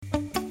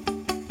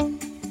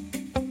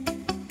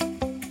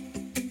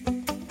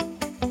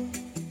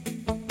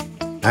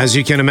As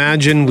you can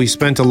imagine, we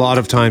spent a lot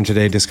of time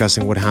today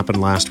discussing what happened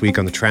last week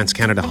on the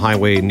Trans-Canada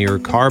Highway near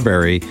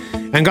Carberry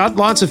and got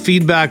lots of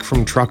feedback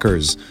from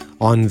truckers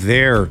on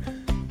their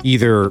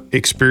either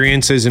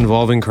experiences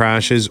involving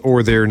crashes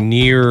or their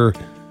near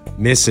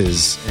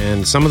misses.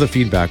 And some of the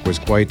feedback was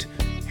quite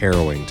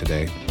harrowing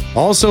today.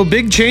 Also,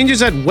 big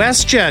changes at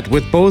WestJet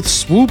with both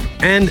Swoop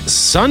and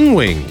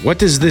Sunwing. What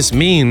does this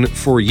mean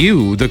for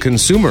you, the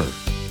consumer?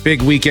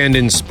 Big weekend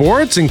in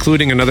sports,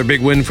 including another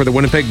big win for the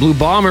Winnipeg Blue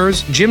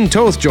Bombers. Jim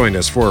Toth joined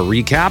us for a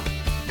recap.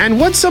 And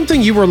what's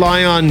something you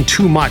rely on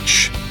too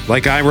much?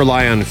 Like I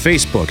rely on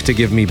Facebook to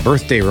give me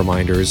birthday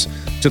reminders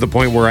to the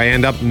point where I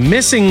end up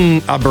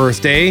missing a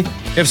birthday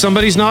if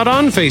somebody's not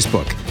on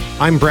Facebook.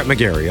 I'm Brett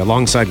McGarry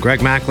alongside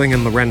Greg Mackling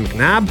and Loren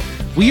McNabb.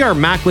 We are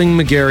Mackling,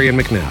 McGarry, and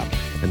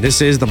McNabb. And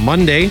this is the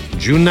Monday,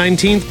 June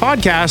 19th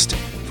podcast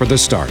for The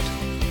Start.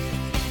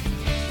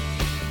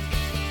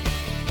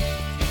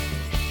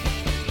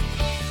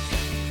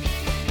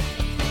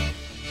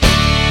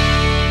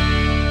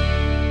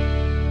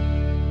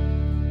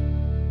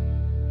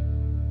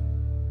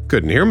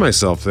 Couldn't hear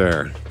myself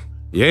there.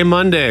 Yay,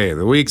 Monday.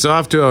 The week's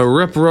off to a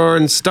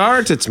rip-roaring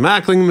start. It's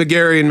Mackling,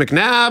 McGarry, and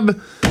McNabb.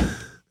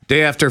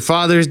 Day after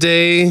Father's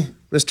Day.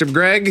 Mr.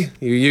 Greg,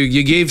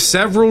 you gave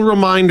several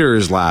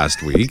reminders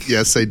last week.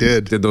 Yes, I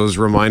did. Did those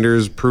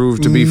reminders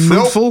prove to be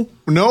fruitful?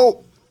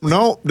 No.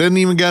 Didn't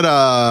even get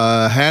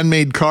a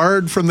handmade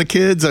card from the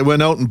kids. I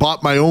went out and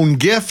bought my own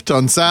gift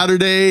on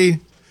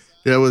Saturday.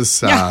 It was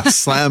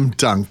slam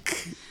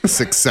dunk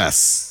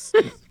success.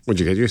 What'd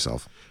you get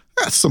yourself?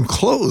 Some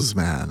clothes,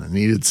 man. I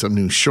needed some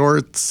new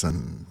shorts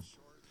and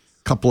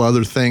a couple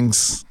other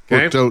things.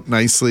 Okay. Worked out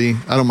nicely.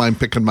 I don't mind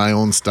picking my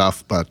own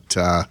stuff, but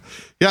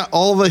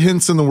all the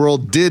hints in the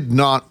world did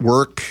not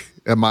work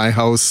at my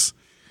house.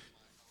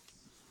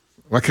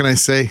 What can I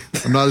say?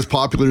 I'm not as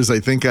popular as I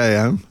think I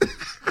am.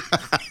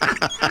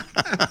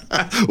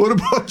 What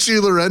about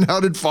you, Loren? How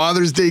did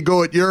Father's Day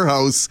go at your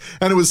house?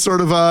 And it was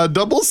sort of a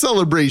double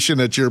celebration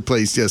at your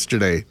place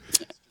yesterday.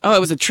 Oh, it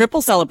was a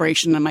triple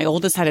celebration. And my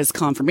oldest had his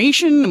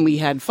confirmation, and we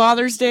had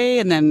Father's Day,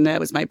 and then it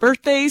was my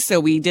birthday. So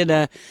we did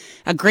a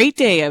great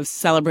day of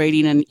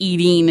celebrating and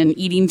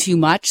eating too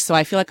much. So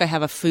I feel like I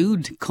have a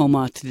food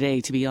coma today,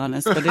 to be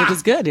honest. But it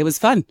was good. It was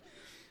fun.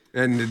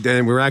 And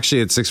we're actually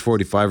at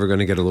 6:45. We're going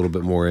to get a little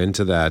bit more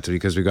into that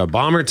because we got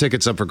Bomber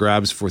tickets up for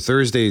grabs for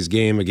Thursday's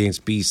game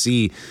against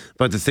BC.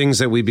 But the things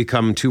that we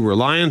become too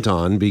reliant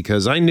on,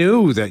 because I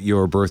knew that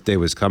your birthday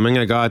was coming.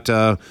 I got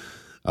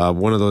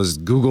one of those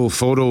Google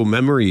photo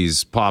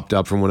memories popped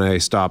up from when I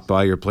stopped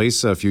by your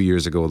place a few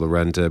years ago,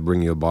 Loren, to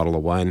bring you a bottle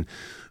of wine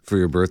for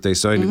your birthday.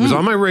 So it was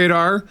on my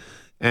radar,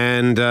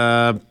 and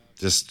I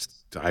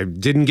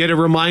didn't get a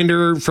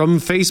reminder from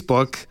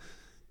Facebook.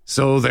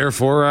 So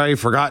therefore, I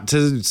forgot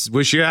to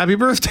wish you a happy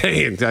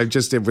birthday.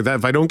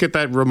 If I don't get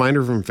that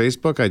reminder from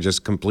Facebook, I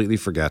just completely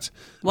forget.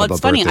 Well, about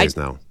it's funny. birthdays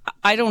now.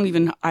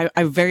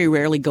 I very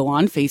rarely go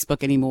on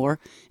Facebook anymore.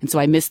 And so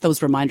I miss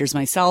those reminders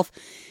myself.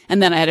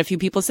 And then I had a few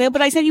people say,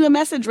 but I sent you a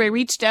message where I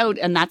reached out,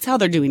 and that's how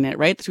they're doing it,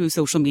 right? Through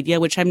social media,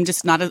 which I'm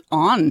just not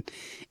on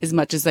as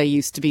much as I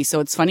used to be. So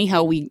it's funny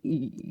how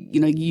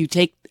you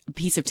take a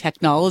piece of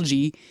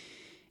technology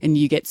and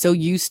you get so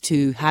used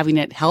to having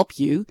it help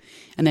you,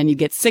 and then you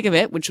get sick of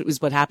it, which was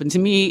what happened to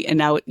me. And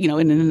now,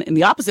 in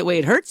the opposite way,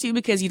 it hurts you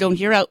because you don't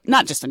hear out,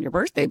 not just on your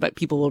birthday, but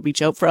people will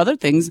reach out for other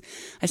things.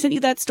 I sent you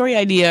that story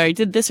idea, or I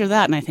did this or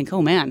that. And I think,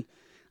 oh man,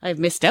 I've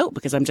missed out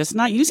because I'm just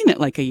not using it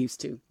like I used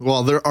to.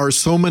 Well, there are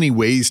so many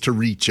ways to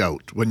reach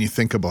out when you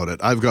think about it.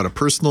 I've got a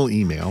personal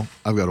email.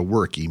 I've got a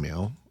work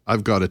email.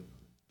 I've got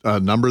a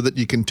number that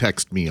you can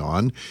text me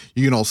on.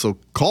 You can also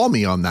call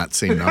me on that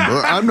same number.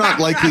 I'm not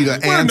likely to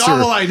answer. What a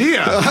novel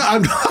idea.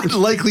 I'm not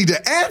likely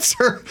to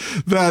answer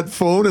that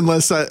phone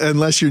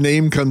unless your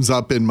name comes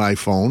up in my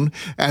phone.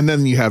 And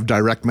then you have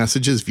direct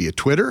messages via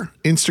Twitter,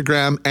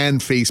 Instagram, and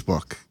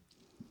Facebook.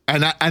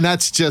 And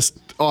that's just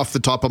off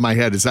the top of my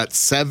head. Is that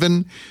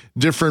 7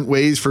 different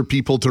ways for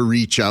people to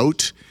reach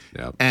out?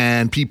 Yep.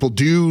 And people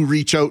do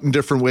reach out in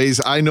different ways.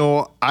 I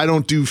know I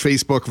don't do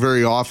Facebook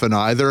very often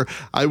either.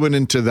 I went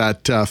into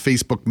that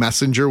Facebook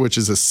Messenger, which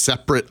is a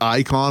separate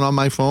icon on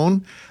my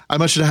phone. I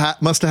must have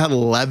had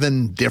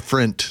 11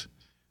 different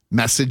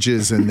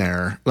messages in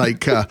there.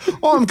 Like,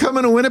 I'm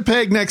coming to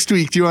Winnipeg next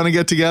week. Do you want to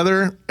get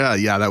together?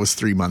 Yeah, that was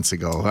 3 months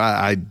ago.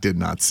 I did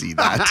not see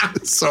that.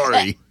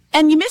 Sorry.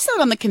 And you miss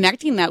out on the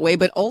connecting that way.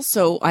 But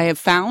also, I have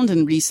found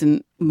in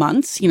recent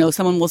months,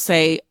 someone will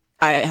say,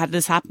 I had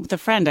this happen with a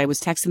friend. I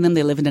was texting them.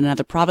 They live in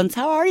another province.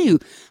 How are you?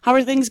 How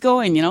are things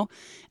going? And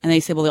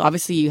they said, well,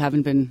 obviously you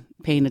haven't been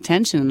paying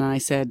attention. And I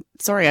said,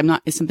 sorry, I'm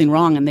not, is something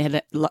wrong? And they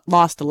had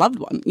lost a loved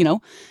one,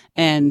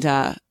 and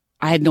I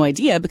had no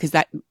idea because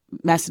that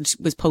message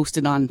was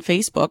posted on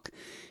Facebook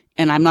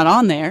and I'm not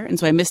on there. And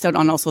so I missed out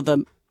on also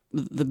the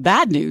the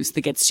bad news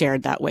that gets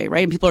shared that way,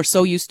 right? And people are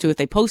so used to if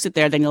they post it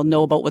there, then you'll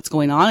know about what's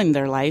going on in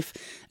their life,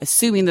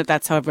 assuming that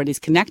that's how everybody's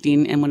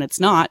connecting. And when it's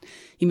not,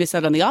 you miss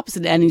out on the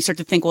opposite end and you start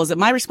to think, well, is it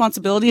my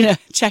responsibility to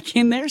check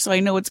in there so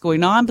I know what's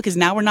going on? Because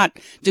now we're not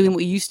doing what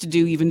we used to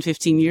do even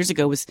 15 years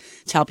ago, was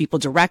tell people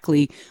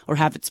directly or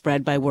have it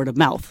spread by word of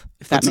mouth,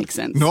 if that makes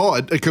sense. No,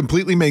 it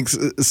completely makes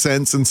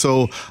sense. And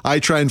so I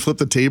try and flip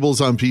the tables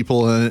on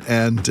people.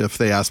 And if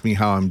they ask me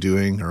how I'm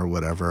doing or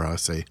whatever, I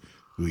say,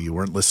 you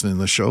weren't listening to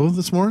the show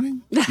this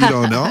morning? You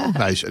don't know?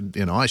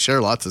 I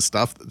share lots of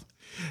stuff,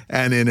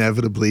 and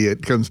inevitably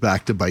it comes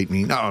back to bite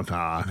me. No,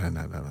 I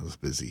was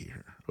busy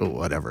or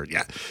whatever.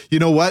 Yeah. You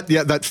know what?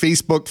 Yeah, that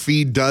Facebook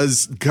feed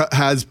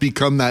has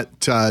become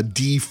that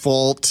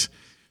default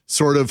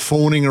sort of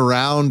phoning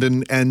around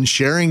and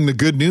sharing the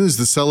good news,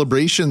 the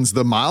celebrations,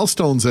 the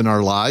milestones in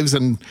our lives.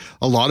 And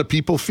a lot of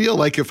people feel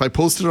like if I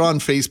posted it on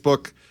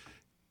Facebook,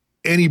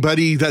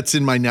 anybody that's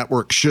in my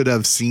network should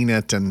have seen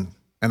it and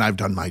I've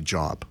done my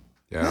job.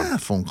 Yeah, a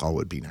phone call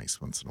would be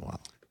nice once in a while.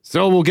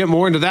 So we'll get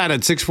more into that at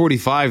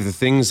 6:45, the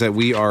things that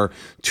we are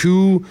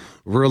too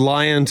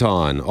reliant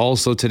on.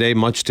 Also today,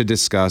 much to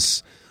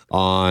discuss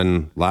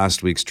on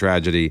last week's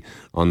tragedy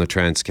on the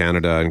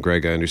Trans-Canada. And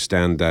Greg, I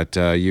understand that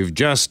you've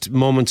just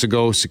moments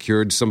ago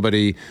secured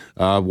somebody,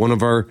 one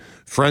of our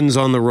friends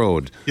on the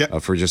road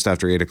for just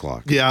after 8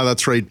 o'clock. Yeah,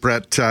 that's right,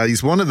 Brett.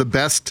 He's one of the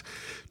best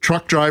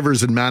truck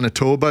drivers in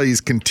Manitoba.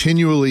 He's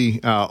continually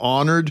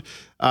honored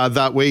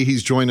that way.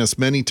 He's joined us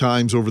many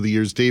times over the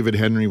years. David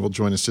Henry will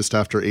join us just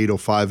after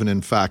 8:05. And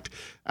in fact,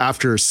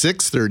 after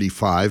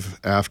 6:35,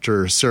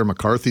 after Sarah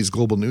McCarthy's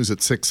Global News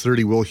at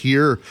 6:30, we'll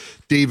hear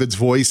David's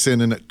voice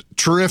in a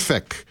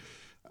terrific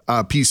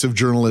piece of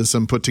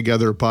journalism put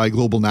together by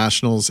Global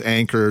Nationals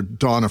anchor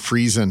Donna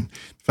Friesen. In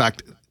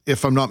fact,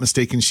 if I'm not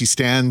mistaken, she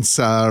stands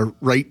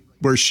right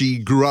where she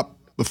grew up,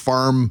 the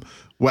farm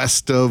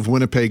west of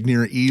Winnipeg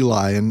near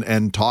Eli,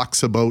 and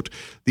talks about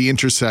the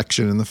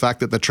intersection and the fact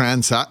that the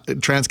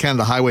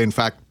Trans-Canada Highway, in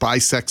fact,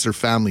 bisects her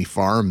family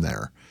farm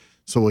there.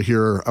 So we'll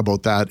hear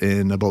about that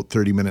in about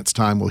 30 minutes'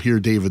 time. We'll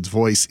hear David's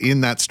voice in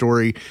that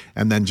story.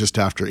 And then just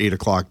after 8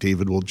 o'clock,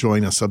 David will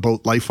join us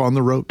about life on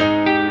the road.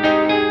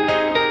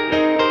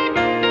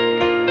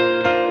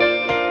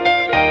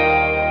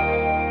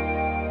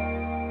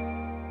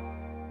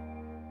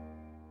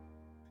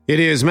 It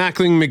is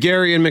Mackling,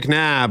 McGarry, and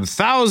McNabb.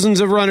 Thousands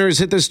of runners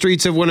hit the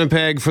streets of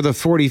Winnipeg for the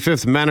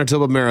 45th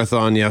Manitoba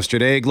Marathon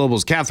yesterday.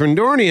 Global's Catherine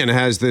Dornian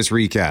has this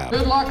recap.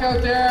 Good luck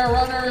out there,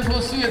 runners.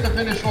 We'll see you at the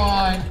finish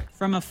line.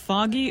 From a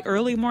foggy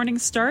early morning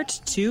start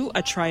to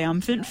a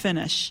triumphant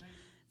finish,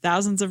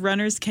 thousands of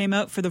runners came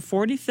out for the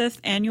 45th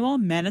annual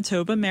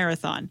Manitoba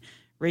Marathon.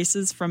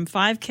 Races from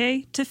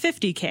 5K to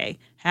 50K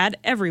had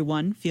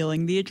everyone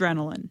feeling the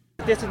adrenaline.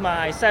 This is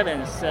my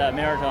seventh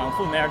marathon,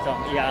 full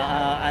marathon,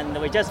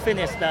 and we just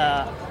finished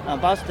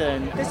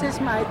Boston. This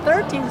is my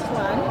 13th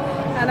one,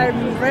 and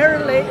I'm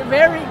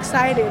very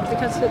excited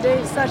because today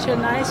is such a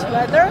nice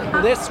weather.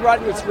 This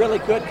run was really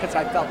good because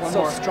I felt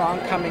so strong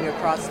coming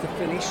across the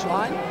finish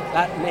line.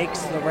 That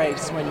makes the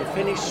race when you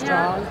finish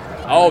strong.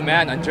 Oh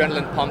man,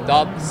 adrenaline pumped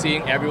up,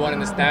 seeing everyone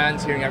in the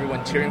stands, hearing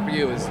everyone cheering for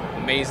you is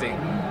amazing.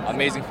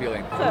 Amazing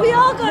feeling. We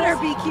all got our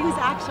BQs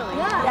actually.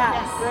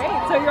 Yes.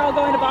 Great. So you're all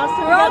going to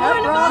Boston? We're all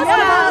going to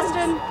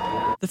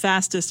Boston. The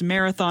fastest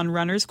marathon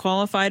runners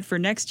qualified for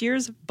next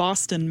year's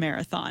Boston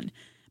Marathon.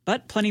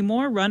 But plenty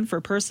more run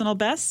for personal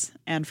bests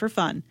and for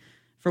fun.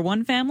 For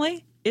one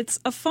family, it's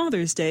a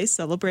Father's Day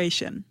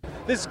celebration.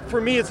 This,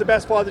 for me, it's the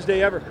best Father's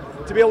Day ever.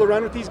 To be able to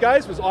run with these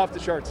guys was off the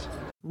charts.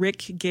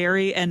 Rick,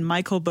 Gary, and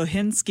Michael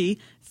Bohinski,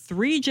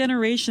 3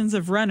 generations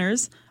of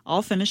runners,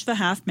 all finished the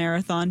half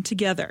marathon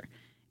together.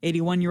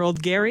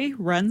 81-year-old Gary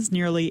runs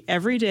nearly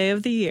every day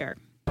of the year.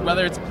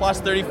 Whether it's plus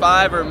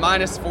 35 or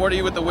minus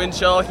 40 with the wind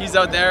chill, he's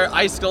out there,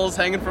 icicles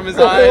hanging from his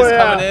eyes,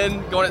 coming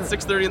in, going at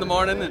 6:30 in the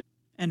morning.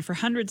 And for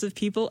hundreds of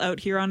people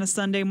out here on a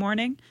Sunday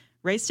morning,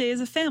 race day is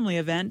a family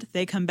event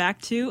they come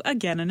back to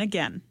again and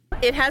again.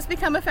 It has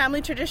become a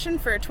family tradition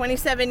for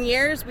 27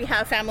 years. We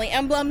have family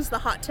emblems, the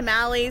hot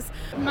tamales.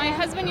 My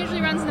husband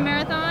usually runs the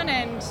marathon,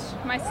 and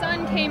my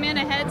son came in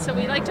ahead, so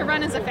we like to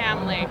run as a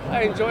family.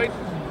 I enjoyed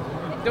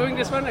doing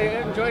this one.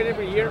 I enjoy it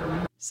every year.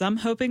 Some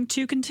hoping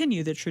to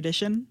continue the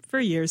tradition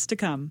for years to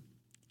come.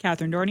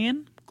 Catherine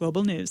Dornian,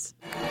 Global News.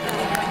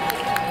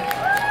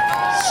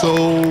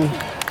 So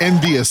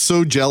envious,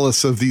 so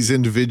jealous of these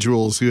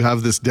individuals who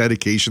have this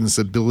dedication, this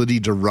ability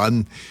to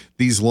run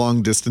these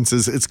long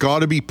distances. It's got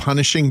to be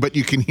punishing, but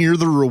you can hear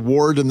the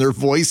reward in their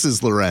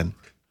voices, Loren.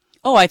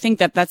 Oh, I think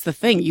that's the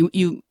thing.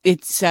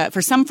 It's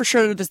for some, for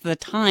sure, this is the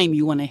time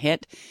you want to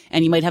hit,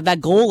 and you might have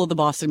that goal of the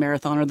Boston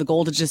Marathon or the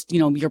goal to just,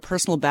 your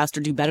personal best or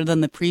do better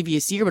than the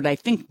previous year. But I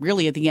think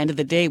really at the end of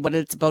the day, what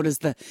it's about is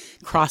the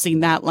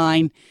crossing that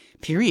line,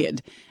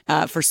 period.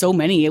 For so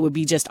many, it would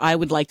be just, I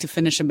would like to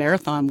finish a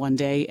marathon one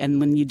day. And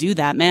when you do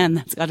that, man,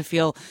 that's got to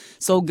feel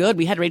so good.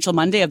 We had Rachel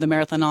Monday of the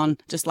marathon on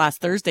just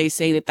last Thursday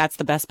say that that's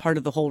the best part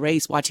of the whole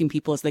race, watching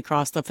people as they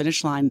cross the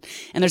finish line.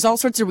 And there's all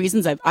sorts of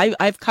reasons.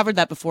 I've covered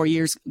that before,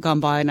 years gone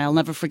by, and I'll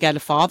never forget a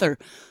father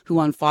who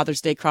on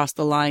Father's Day crossed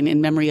the line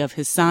in memory of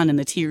his son and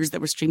the tears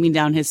that were streaming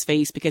down his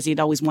face because he'd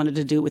always wanted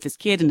to do it with his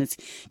kid, and his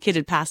kid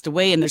had passed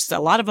away. And there's a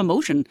lot of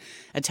emotion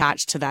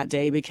attached to that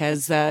day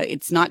because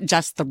it's not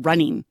just the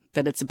running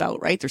that it's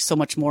about, right? There's so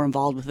much more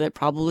involved with it,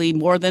 probably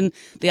more than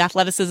the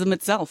athleticism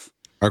itself.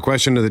 Our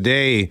question of the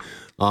day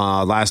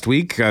last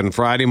week on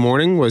Friday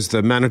morning was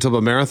the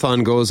Manitoba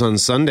Marathon goes on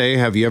Sunday.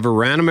 Have you ever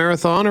ran a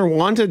marathon or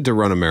wanted to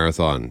run a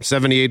marathon?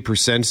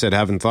 78% said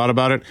haven't thought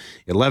about it.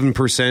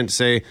 11%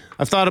 say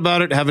I've thought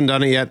about it, haven't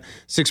done it yet.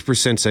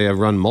 6% say I've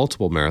run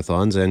multiple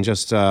marathons, and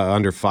just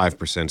under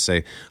 5%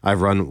 say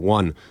I've run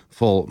one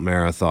full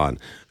marathon.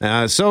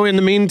 So in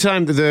the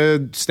meantime,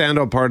 the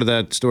standout part of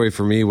that story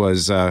for me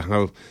was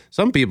how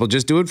some people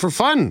just do it for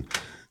fun.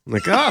 I'm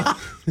like,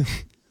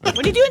 What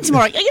are you doing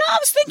tomorrow? You know, I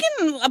was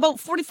thinking about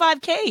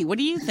 45K. What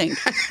do you think?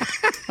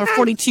 Or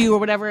 42 or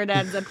whatever it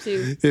adds up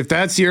to. If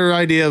that's your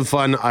idea of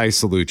fun, I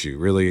salute you.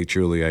 Really,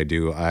 truly, I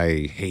do.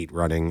 I hate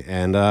running,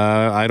 and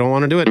I don't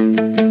want to do it.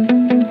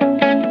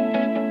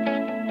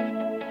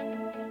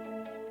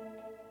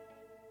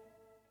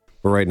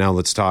 But right now,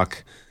 let's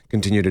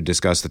continue to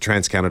discuss the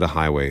Trans-Canada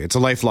Highway. It's a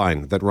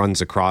lifeline that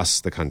runs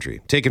across the country.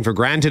 Taken for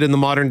granted in the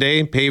modern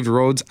day, paved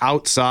roads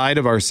outside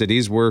of our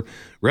cities were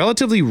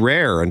relatively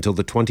rare until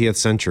the 20th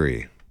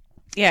century.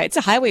 Yeah, it's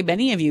a highway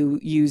many of you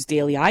use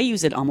daily. I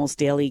use it almost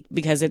daily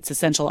because it's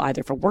essential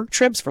either for work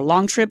trips, for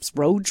long trips,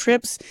 road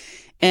trips,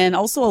 and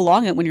also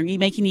along it when you're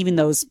making even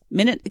those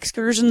minute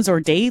excursions or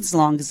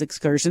days-long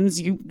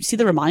excursions, you see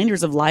the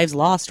reminders of lives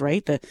lost,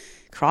 right? The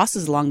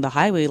crosses along the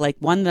highway, like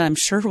one that I'm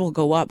sure will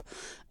go up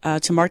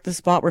to mark the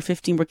spot where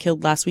 15 were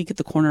killed last week at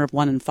the corner of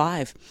 1 and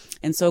 5.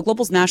 And so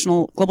Global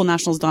National's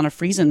Donna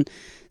Friesen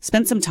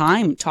spent some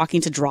time talking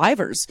to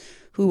drivers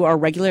who are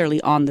regularly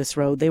on this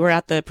road. They were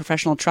at the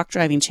Professional Truck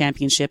Driving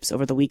Championships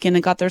over the weekend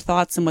and got their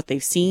thoughts on what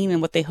they've seen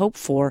and what they hope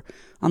for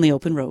on the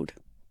open road.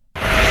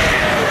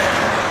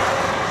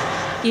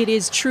 It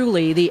is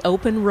truly the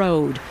open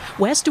road.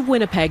 West of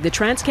Winnipeg, the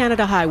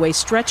Trans-Canada Highway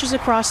stretches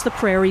across the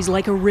prairies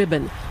like a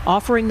ribbon,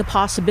 offering the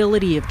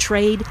possibility of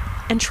trade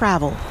and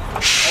travel.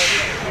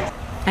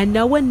 And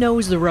no one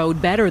knows the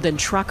road better than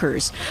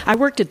truckers. I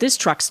worked at this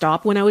truck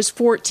stop when I was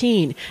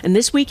 14, and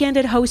this weekend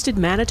it hosted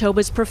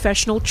Manitoba's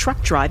Professional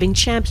Truck Driving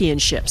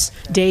Championships.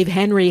 Dave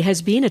Henry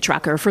has been a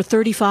trucker for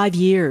 35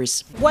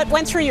 years. What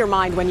went through your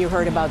mind when you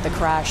heard about the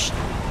crash?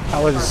 I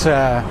was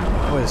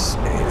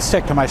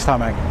sick to my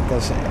stomach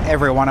because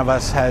every one of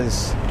us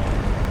has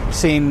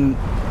seen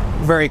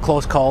very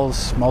close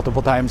calls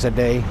multiple times a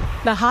day.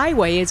 The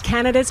highway is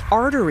Canada's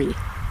artery.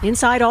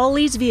 Inside all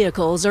these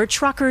vehicles are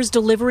truckers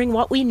delivering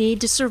what we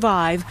need to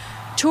survive,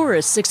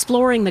 tourists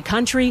exploring the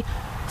country,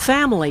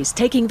 families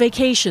taking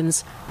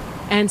vacations,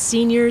 and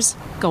seniors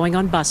going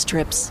on bus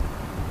trips.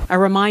 A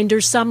reminder,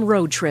 some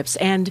road trips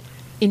end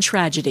in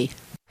tragedy.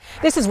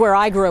 This is where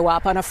I grew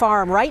up, on a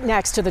farm right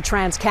next to the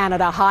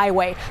Trans-Canada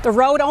Highway. The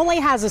road only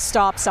has a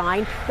stop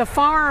sign. The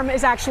farm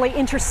is actually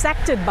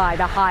intersected by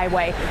the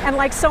highway. And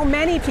like so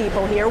many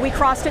people here, we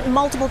crossed it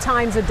multiple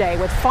times a day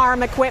with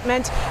farm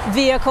equipment,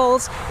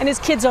 vehicles, and his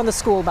kids on the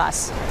school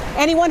bus.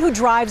 Anyone who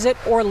drives it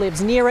or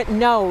lives near it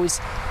knows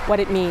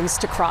what it means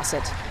to cross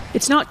it.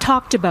 It's not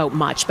talked about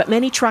much, but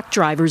many truck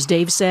drivers,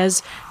 Dave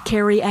says,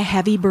 carry a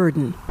heavy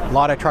burden. A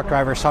lot of truck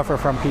drivers suffer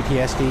from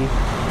PTSD.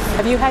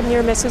 Have you had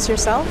near misses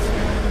yourself?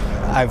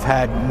 I've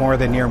had more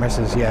than near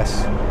misses,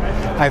 yes.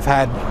 I've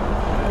had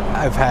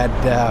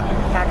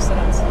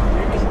accidents.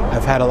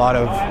 I've had a lot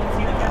of.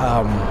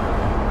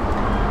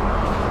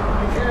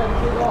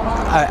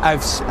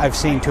 I've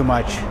seen too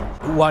much.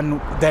 One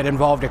that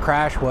involved a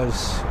crash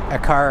was a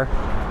car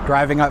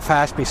driving up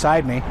fast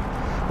beside me,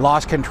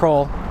 lost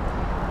control,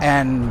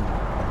 and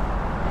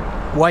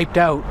wiped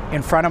out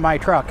in front of my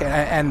truck.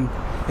 And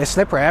it's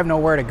slippery. I have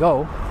nowhere to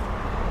go.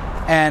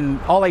 And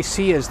all I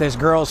see is this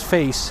girl's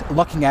face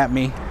looking at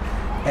me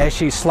as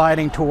she's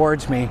sliding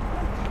towards me,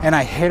 and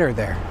I hit her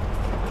there.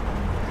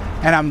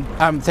 And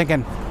I'm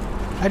thinking,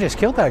 I just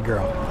killed that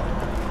girl,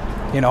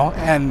 you know.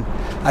 And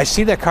I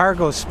see the car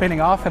go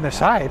spinning off on the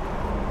side,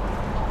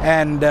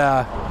 and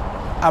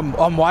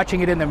I'm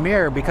watching it in the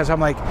mirror because I'm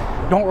like,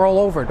 don't roll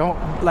over,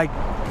 don't, like,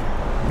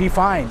 be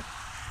fine.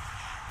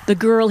 The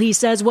girl, he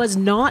says, was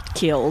not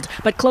killed,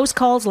 but close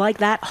calls like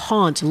that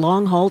haunt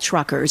long-haul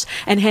truckers.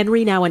 And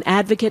Henry, now an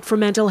advocate for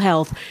mental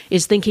health,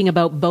 is thinking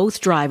about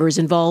both drivers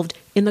involved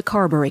in the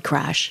Carberry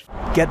crash.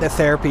 Get the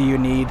therapy you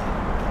need.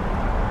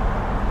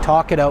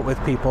 Talk it out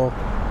with people.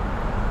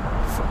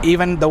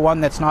 Even the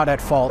one that's not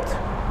at fault,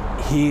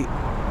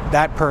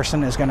 that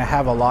person is going to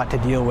have a lot to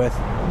deal with.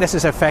 This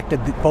has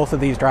affected both of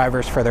these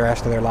drivers for the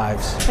rest of their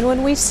lives. And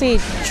when we see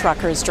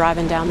truckers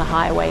driving down the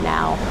highway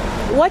now,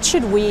 what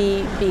should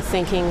we be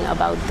thinking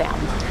about them?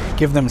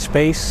 Give them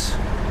space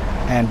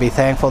and be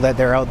thankful that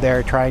they're out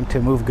there trying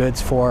to move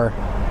goods for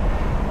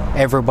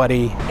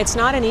everybody. It's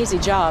not an easy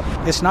job.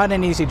 It's not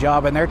an easy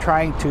job, and they're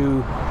trying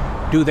to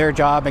do their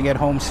job and get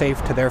home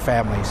safe to their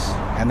families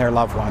and their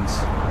loved ones.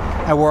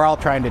 And we're all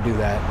trying to do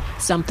that.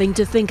 Something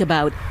to think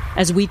about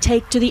as we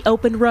take to the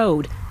open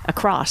road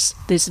across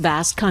this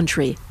vast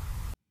country.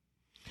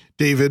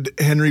 David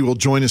Henry will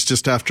join us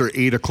just after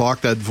 8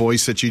 o'clock. That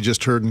voice that you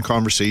just heard in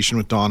conversation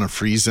with Donna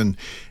Friesen.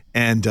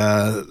 And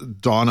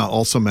Donna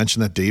also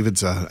mentioned that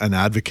David's an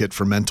advocate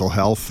for mental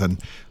health.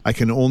 And I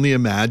can only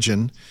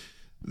imagine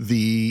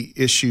the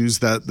issues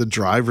that the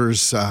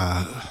drivers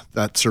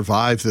that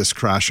survived this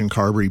crash in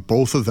Carberry,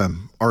 both of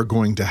them are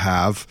going to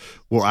have.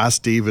 We'll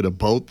ask David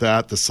about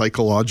that, the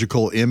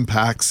psychological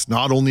impacts,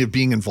 not only of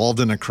being involved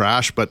in a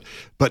crash, but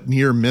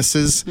near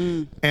misses.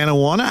 And I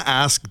want to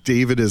ask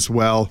David as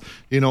well,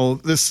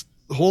 this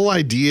whole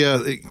idea,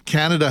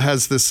 Canada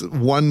has this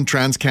one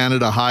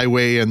Trans-Canada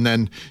highway and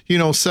then,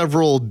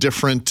 several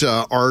different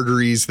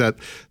arteries that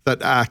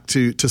act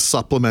to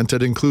supplement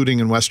it, including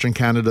in Western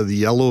Canada,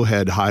 the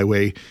Yellowhead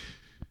Highway.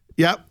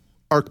 Yep,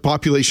 our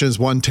population is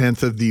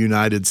 1/10 of the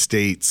United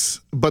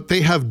States, but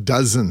they have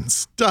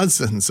dozens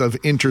of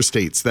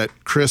interstates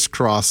that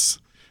crisscross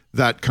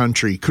that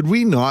country. Could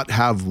we not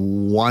have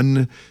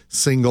one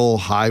single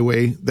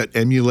highway that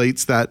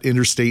emulates that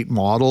interstate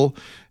model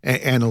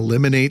and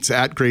eliminates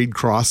at-grade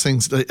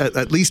crossings?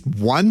 At least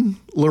one,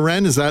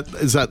 Loren? Is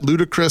that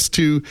ludicrous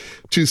to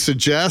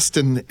suggest?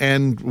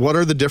 And what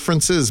are the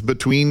differences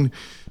between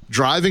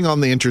driving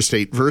on the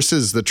interstate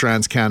versus the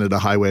Trans-Canada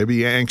Highway? I'd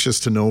be anxious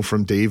to know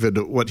from David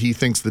what he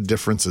thinks the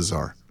differences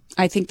are.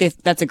 I think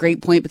that's a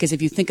great point, because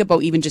if you think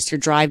about even just your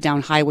drive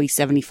down Highway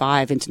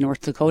 75 into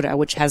North Dakota,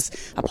 which has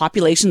a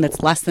population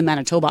that's less than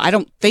Manitoba, I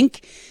don't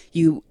think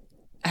you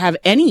have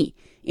any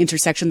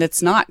intersection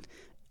that's not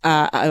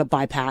a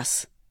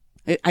bypass.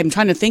 I'm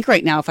trying to think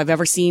right now if I've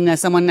ever seen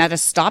someone at a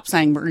stop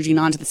sign merging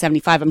onto the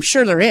 75. I'm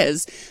sure there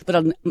is,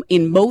 but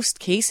in most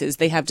cases,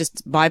 they have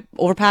just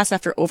overpass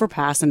after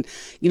overpass. And,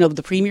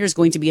 the Premier is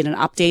going to be in an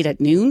update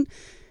at noon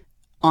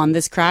on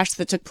this crash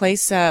that took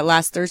place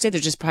last Thursday.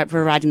 They're just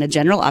providing a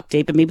general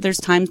update, but maybe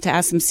there's time to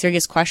ask some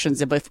serious questions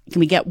about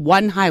can we get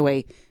one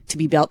highway to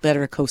be built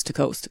better coast to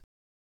coast?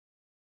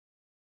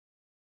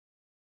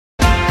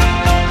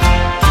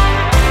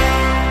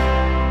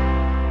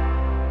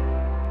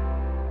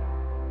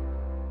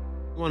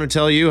 I want to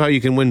tell you how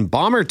you can win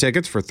Bomber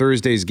tickets for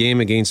Thursday's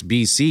game against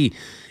BC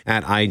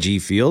at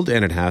IG Field,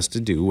 and it has to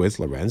do with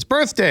Loren's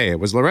birthday. It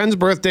was Loren's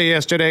birthday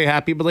yesterday.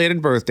 Happy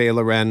belated birthday,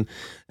 Loren.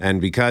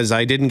 And because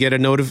I didn't get I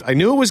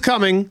knew it was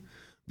coming,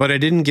 but I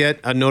didn't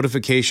get a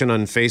notification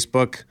on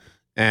Facebook,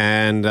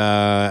 and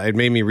it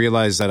made me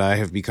realize that I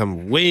have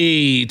become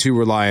way too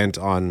reliant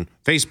on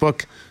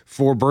Facebook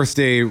for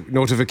birthday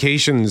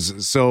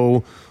notifications.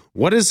 So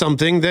what is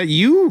something that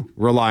you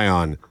rely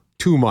on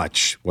too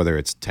much, whether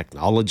it's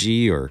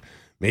technology or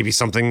maybe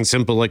something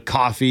simple like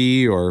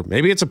coffee, or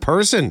maybe it's a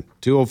person?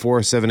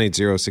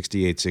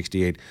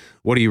 204-780-6868.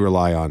 What do you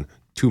rely on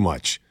too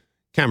much?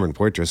 Cameron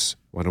Poitras,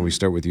 why don't we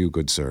start with you,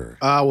 good sir?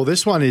 Well,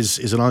 this one is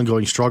an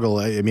ongoing struggle.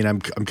 I mean,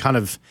 I'm kind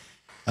of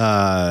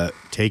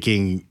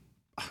taking,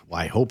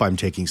 well, I hope I'm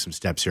taking some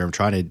steps here. I'm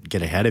trying to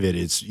get ahead of it.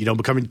 It's,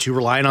 becoming too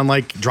reliant on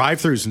like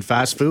drive-thrus and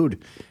fast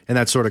food and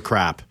that sort of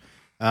crap.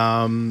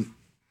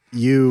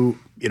 You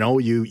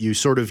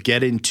sort of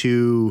get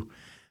into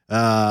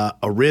a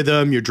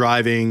rhythm. You're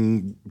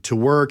driving to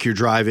work, you're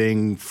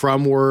driving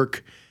from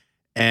work,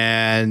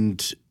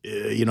 and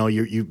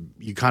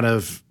you kind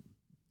of,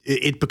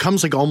 it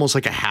becomes like almost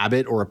like a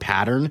habit or a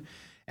pattern,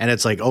 and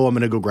it's like, oh, I'm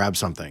going to go grab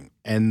something,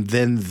 and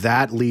then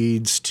that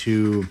leads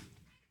to,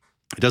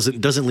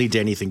 it doesn't lead to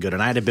anything good.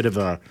 And I had a bit of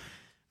a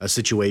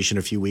situation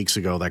a few weeks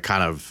ago that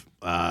kind of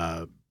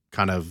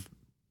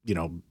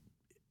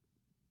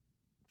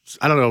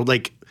I don't know,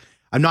 like,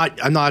 I'm not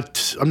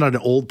an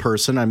old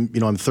person. I'm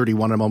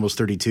 31. I'm almost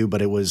 32,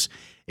 but it was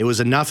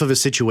enough of a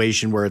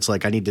situation where it's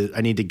like I need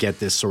to get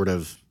this sort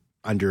of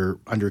under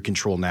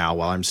control now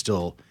while I'm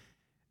still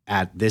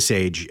at this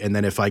age. And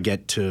then if I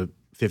get to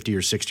 50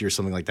 or 60 or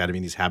something like that, I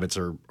mean, these habits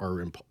are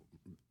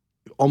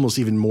almost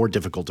even more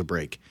difficult to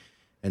break.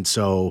 And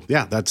so,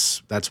 yeah,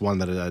 that's one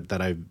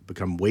that I've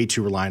become way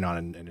too reliant on,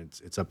 and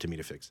it's up to me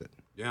to fix it.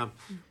 Yeah.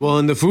 Well,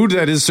 and the food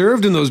that is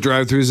served in those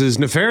drive-thrus is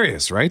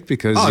nefarious, right?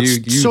 Because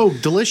it's so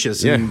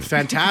delicious and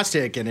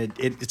fantastic, and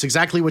it's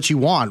exactly what you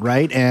want,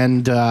 right?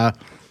 And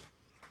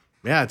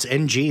it's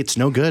NG. It's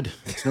no good.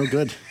 It's no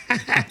good.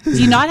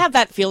 Do you not have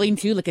that feeling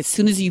too? Like as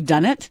soon as you've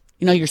done it,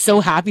 you're so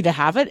happy to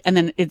have it, and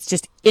then it's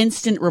just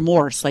instant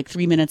remorse, like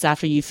 3 minutes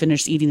after you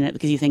finish eating it,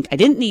 because you think, I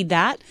didn't need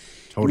that.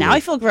 Totally. Now I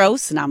feel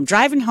gross, and I'm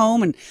driving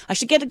home, and I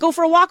should go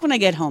for a walk when I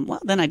get home.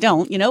 Well, then I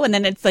don't, and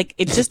then it's like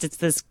it's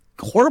this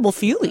horrible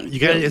feeling. You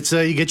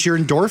get your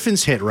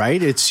endorphins hit,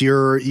 right? It's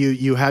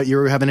you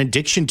have an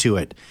addiction to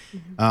it.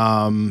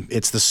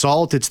 It's the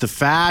salt, it's the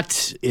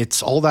fat,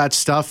 it's all that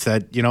stuff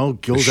that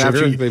goes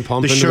after you. They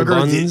pump the into sugar. the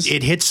buns.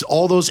 It hits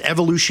all those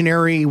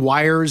evolutionary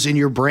wires in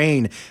your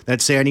brain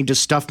that say I need to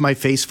stuff my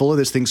face full of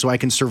this thing so I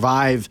can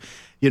survive.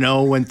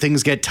 When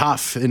things get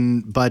tough,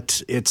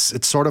 but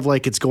it's sort of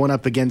like it's going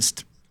up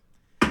against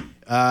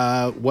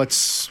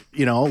what's,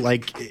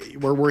 like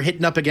we're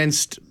hitting up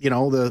against,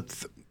 the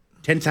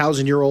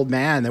 10,000-year-old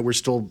man that we're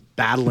still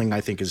battling, I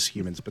think, as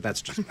humans, but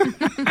that's just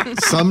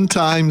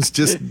sometimes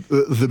just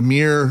the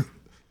mere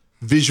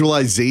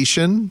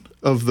visualization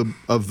of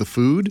the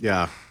food,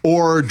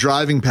 or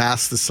driving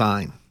past the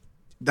sign.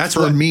 That's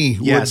for what, me.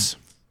 Yes,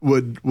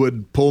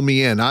 would pull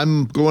me in.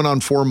 I'm going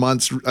on 4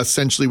 months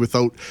essentially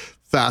without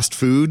fast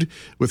food,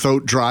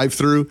 without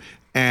drive-through,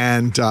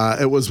 and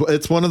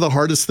it's one of the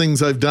hardest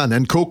things I've done.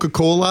 And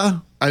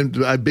Coca-Cola,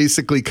 I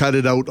basically cut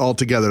it out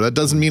altogether. That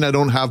doesn't mean I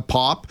don't have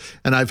pop,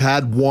 and I've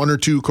had 1 or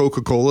 2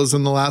 Coca-Colas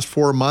in the last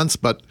 4 months,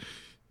 but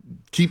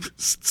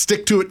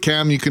stick to it,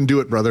 Cam. You can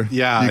do it, brother.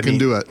 Yeah, you can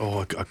do it.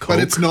 Oh, a Coke. But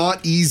it's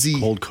not easy.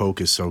 Cold Coke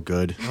is so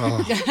good.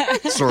 Oh,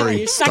 sorry,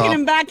 you're sucking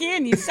him back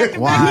in. You suck him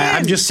Well, back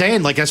in. I'm just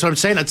saying, like that's what I'm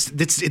saying.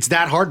 It's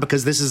that hard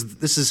because this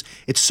is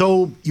it's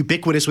so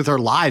ubiquitous with our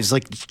lives.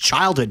 Like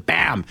childhood,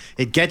 bam,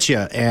 it gets you,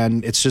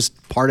 and it's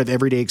just part of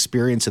everyday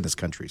experience in this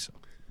country. So.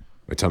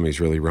 My tummy's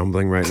really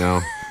rumbling right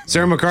now.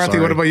 Sarah McCarthy,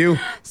 what about you?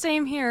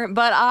 Same here,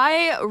 but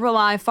I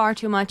rely far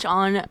too much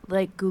on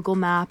like Google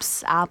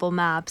Maps, Apple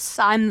Maps.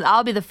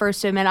 I'll be the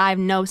first to admit I have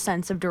no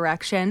sense of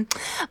direction,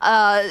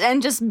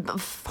 and just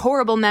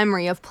horrible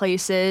memory of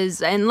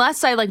places.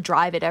 Unless I like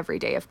drive it every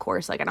day, of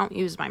course. Like I don't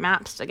use my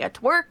maps to get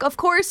to work, of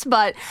course.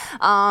 But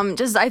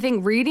just I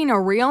think reading a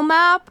real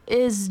map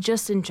is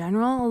just in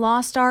general a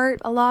lost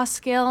art, a lost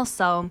skill.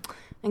 So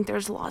I think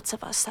there's lots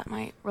of us that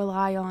might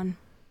rely on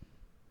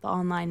the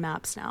online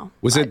maps now.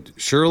 Was it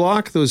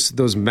Sherlock?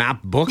 Those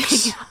map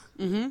books? Yeah.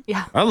 Mm-hmm.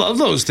 Yeah. I love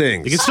those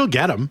things. You can still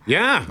get them.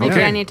 Yeah. Maybe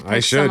okay. I need to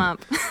pick some up.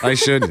 I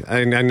should.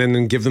 And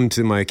then give them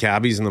to my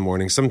cabbies in the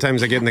morning.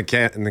 Sometimes I get in the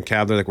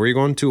cab. They're like, "Where are you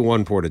going to?"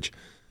 1 Portage.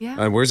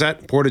 Yeah. Where's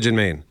that? Portage in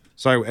Maine.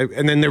 So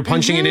and then they're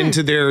punching it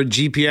into their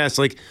GPS.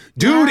 Like,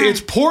 dude,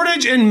 it's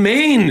Portage in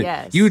Maine.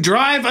 Yes. You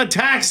drive a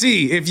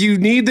taxi. If you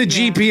need the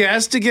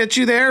GPS to get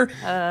you there,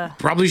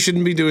 probably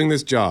shouldn't be doing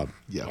this job.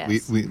 Yeah,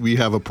 yes. we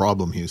have a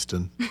problem,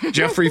 Houston.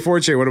 Jeffrey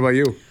Forche, what about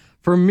you?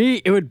 For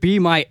me, it would be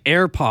my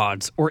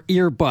AirPods or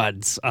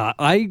earbuds.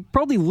 I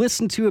probably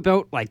listen to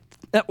about like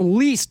at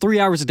least 3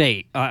 hours a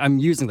day. I'm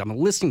using them. I'm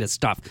listening to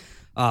stuff,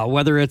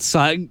 whether it's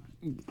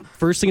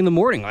first thing in the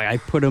morning. I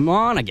put them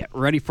on. I get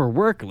ready for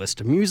work. I listen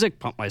to music,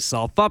 pump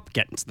myself up,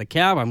 get into the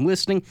cab. I'm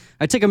listening.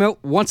 I take them out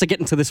once I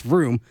get into this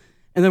room,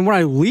 and then when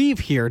I leave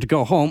here to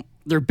go home,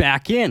 they're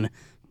back in.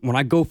 When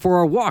I go for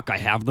a walk, I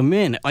have them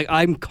in. Like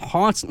I'm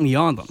constantly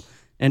on them.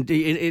 And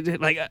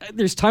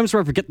there's times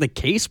where I forget the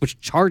case, which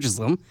charges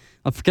them.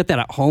 I'll forget that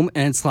at home,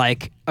 and it's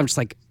like I'm just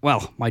like,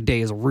 well, my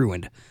day is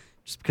ruined,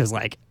 just because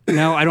like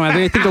now I don't have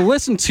anything to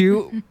listen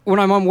to when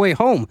I'm on my way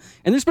home.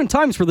 And there's been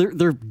times where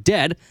they're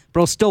dead, but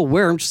I'll still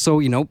wear them just so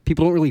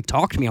people don't really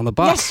talk to me on the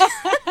bus.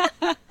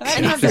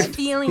 And have the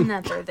feeling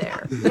that they're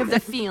there. You have the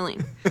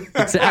feeling.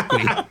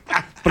 Exactly.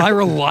 But I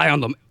rely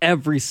on them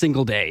every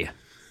single day.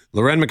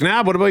 Loren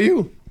McNabb, what about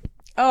you?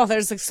 Oh,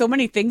 there's like so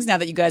many things now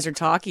that you guys are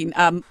talking.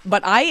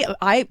 But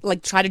I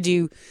like try to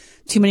do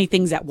too many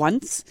things at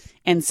once.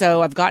 And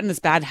so I've gotten this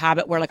bad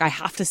habit where like I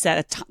have to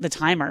set the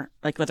timer,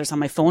 like whether it's on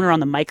my phone or on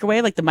the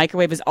microwave, like the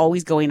microwave is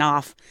always going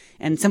off.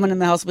 And someone in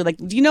the house will be like,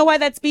 "Do you know why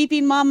that's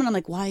beeping, Mom?" And I'm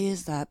like, "Why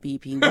is that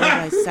beeping? What did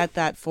I set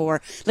that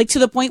for?" Like to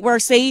the point where,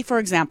 say, for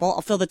example,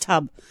 I'll fill the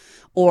tub.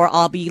 Or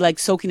I'll be like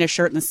soaking a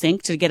shirt in the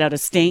sink to get out a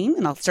stain,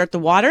 and I'll start the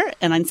water.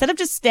 And instead of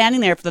just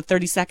standing there for the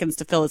 30 seconds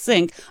to fill a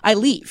sink, I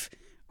leave.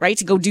 Right,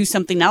 to go do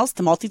something else,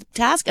 to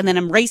multitask, and then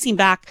I'm racing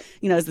back,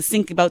 as the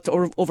sink about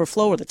to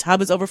overflow or the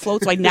tub is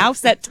overflowed. So I now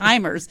set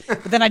timers,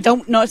 but then I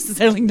don't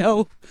necessarily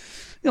know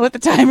what the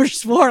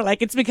timer's for.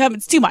 Like it's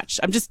too much.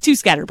 I'm just too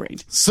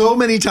scatterbrained. So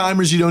many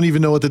timers, you don't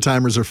even know what the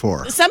timers are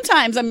for.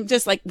 Sometimes I'm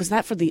just like, was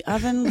that for the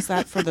oven? Was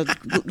that for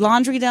the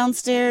laundry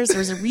downstairs?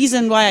 There's a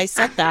reason why I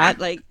set that.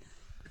 Like,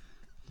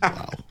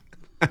 wow.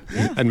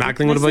 Yeah. And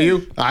Mackling, what about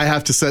you? I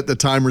have to set the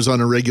timers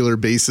on a regular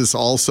basis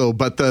also.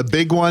 But the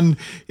big one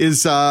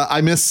is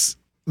I miss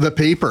the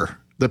paper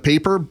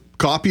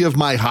copy of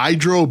my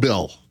hydro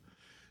bill.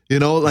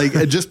 Like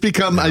I just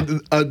become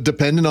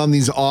dependent on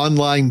these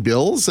online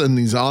bills and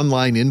these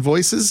online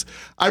invoices.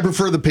 I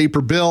prefer the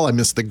paper bill. I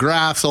miss the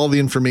graphs, all the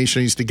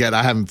information I used to get.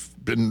 I haven't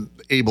been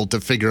able to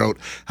figure out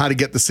how to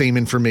get the same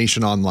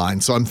information online.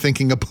 So I'm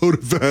thinking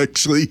about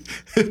actually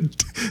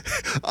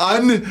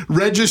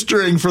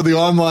unregistering for the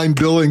online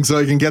billing so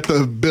I can get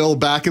the bill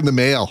back in the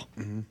mail.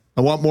 Mm-hmm.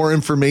 I want more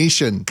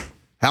information.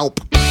 Help.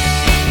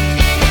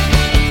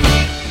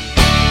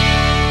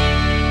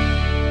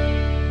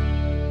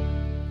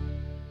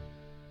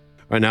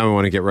 Right now, we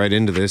want to get right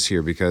into this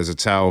here because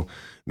it's how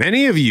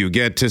many of you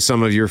get to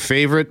some of your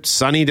favorite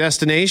sunny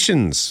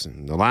destinations.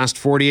 In the last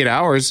 48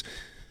 hours,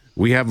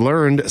 we have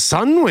learned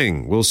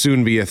Sunwing will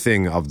soon be a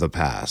thing of the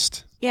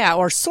past. Yeah,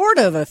 or sort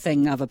of a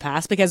thing of a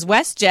past, because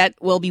WestJet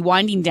will be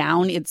winding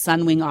down its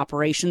Sunwing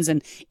operations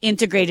and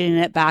integrating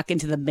it back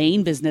into the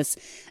main business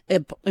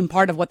in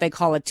part of what they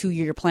call a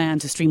 2-year plan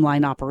to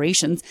streamline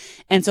operations.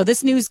 And so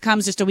this news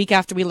comes just a week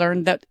after we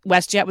learned that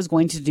WestJet was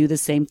going to do the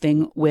same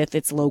thing with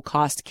its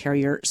low-cost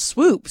carrier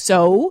Swoop.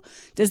 So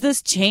does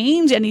this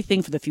change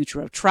anything for the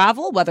future of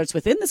travel, whether it's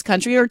within this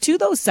country or to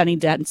those sunny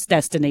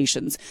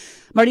destinations?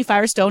 Marty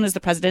Firestone is the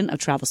president of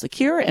Travel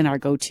Secure and our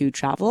go-to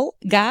travel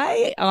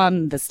guy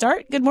on The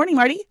Start. Good morning,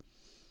 Marty.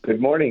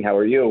 Good morning. How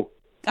are you?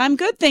 I'm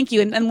good, thank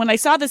you. And when I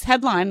saw this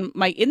headline,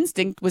 my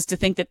instinct was to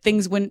think that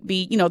things wouldn't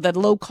be, that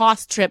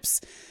low-cost trips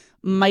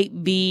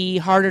might be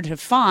harder to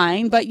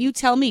find. But you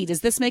tell me, does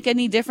this make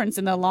any difference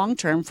in the long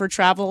term for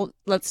travel?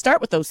 Let's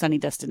start with those sunny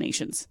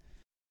destinations.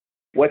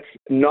 What's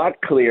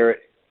not clear,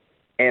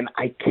 and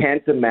I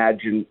can't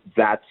imagine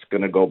that's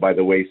going to go by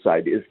the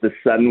wayside, is the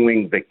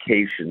Sunwing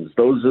vacations.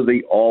 Those are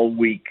the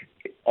all-week,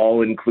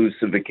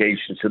 all-inclusive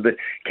vacations. So the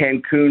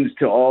Cancuns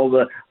to all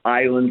the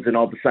islands and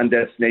all the sun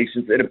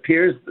destinations, it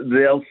appears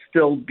they'll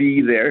still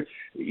be there.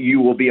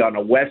 You will be on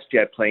a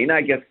WestJet plane.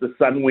 I guess the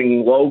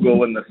Sunwing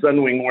logo and the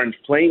Sunwing orange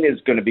plane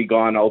is going to be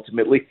gone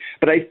ultimately.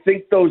 But I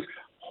think those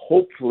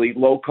hopefully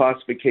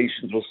low-cost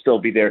vacations will still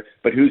be there.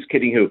 But who's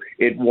kidding who?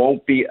 It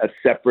won't be a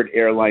separate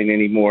airline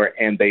anymore,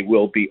 and they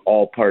will be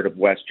all part of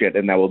WestJet,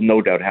 and that will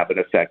no doubt have an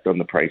effect on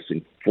the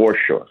pricing for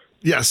sure.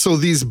 Yeah, so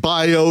these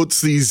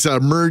buyouts, these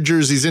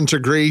mergers, these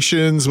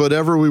integrations,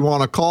 whatever we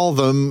want to call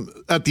them,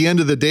 at the end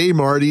of the day,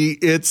 Marty,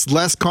 it's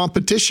less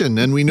competition,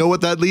 and we know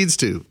what that leads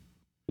to.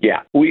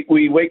 Yeah,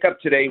 we wake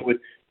up today with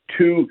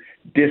two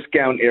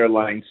discount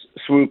airlines,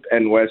 Swoop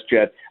and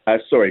WestJet,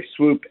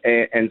 Swoop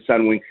and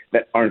Sunwing,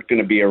 that aren't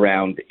going to be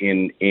around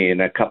in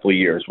a couple of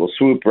years. Well,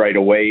 Swoop right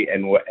away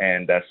and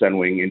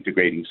Sunwing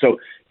integrating. So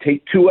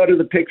take two out of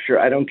the picture.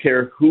 I don't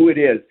care who it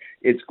is.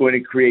 It's going to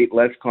create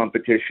less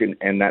competition,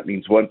 and that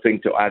means one thing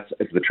to us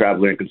as the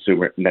traveler and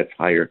consumer, and that's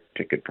higher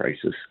ticket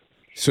prices.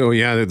 So,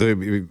 yeah,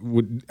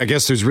 I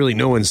guess there's really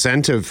no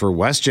incentive for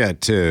WestJet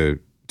to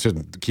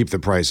keep the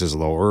prices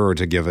lower or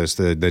to give us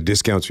the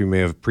discounts we may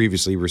have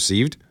previously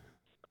received?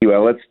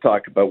 Well, let's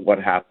talk about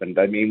what happened.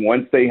 I mean,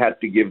 once they had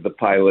to give the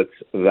pilots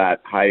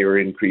that higher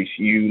increase,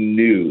 you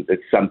knew that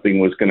something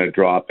was going to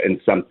drop and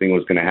something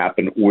was going to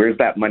happen. Where's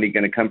that money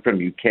going to come from?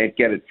 You can't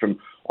get it from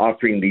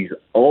offering these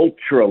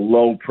ultra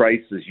low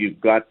prices. You've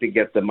got to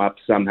get them up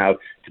somehow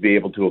to be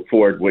able to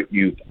afford what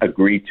you've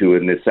agreed to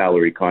in this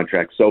salary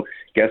contract. So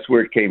guess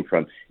where it came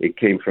from? It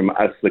came from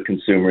us, the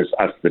consumers,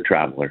 us, the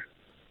traveler.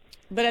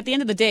 But at the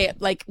end of the day,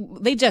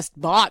 they just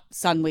bought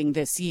Sunwing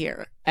this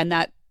year, and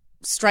that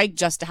strike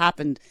just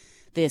happened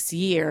this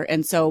year.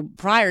 And so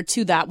prior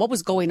to that, what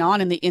was going on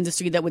in the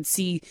industry that would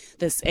see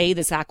this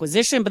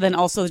acquisition, but then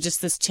also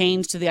just this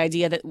change to the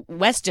idea that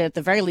WestJet, at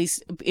the very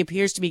least,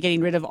 appears to be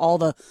getting rid of all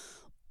the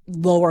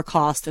lower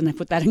cost, and I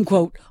put that in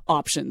quote,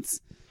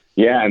 options.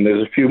 Yeah, and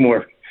there's a few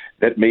more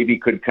that maybe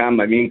could come.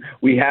 I mean,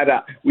 we had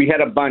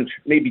a bunch,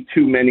 maybe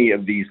too many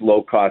of these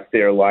low-cost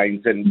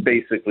airlines, and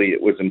basically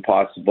it was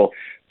impossible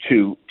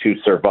to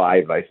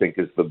survive, I think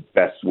is the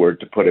best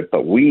word to put it.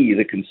 But we,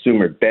 the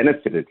consumer,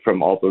 benefited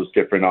from all those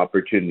different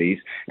opportunities.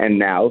 And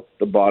now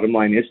the bottom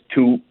line is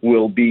two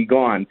will be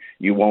gone.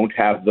 You won't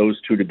have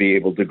those two to be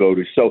able to go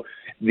to. So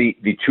the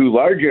two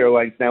large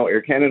airlines now,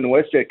 Air Canada and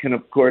WestJet, can,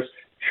 of course,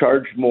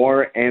 charge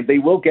more, and they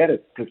will get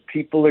it because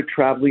people are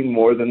traveling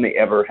more than they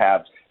ever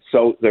have.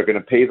 So they're going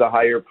to pay the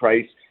higher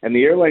price, and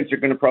the airlines are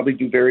going to probably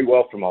do very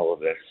well from all of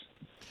this.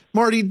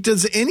 Marty,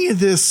 does any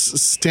of this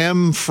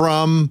stem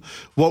from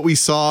what we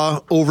saw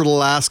over the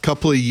last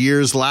couple of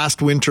years,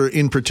 last winter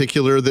in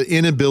particular, the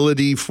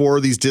inability for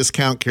these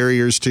discount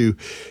carriers to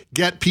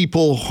get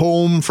people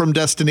home from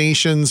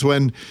destinations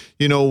when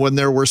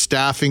there were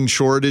staffing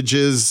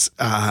shortages,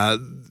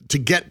 to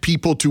get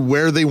people to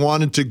where they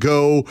wanted to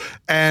go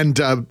and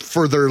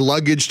for their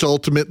luggage to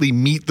ultimately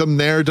meet them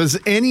there? Does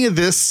any of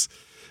this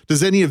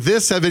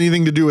have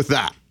anything to do with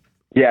that?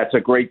 Yeah, it's a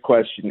great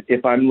question.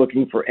 If I'm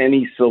looking for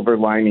any silver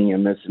lining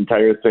in this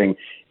entire thing,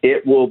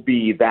 it will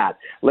be that.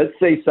 Let's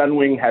say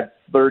Sunwing had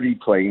 30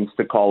 planes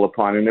to call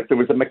upon, and if there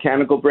was a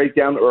mechanical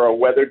breakdown or a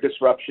weather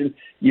disruption,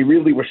 you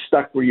really were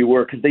stuck where you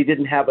were because they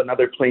didn't have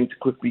another plane to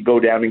quickly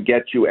go down and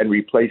get you and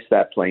replace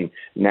that plane.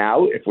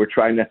 Now, if we're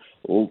trying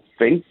to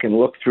think and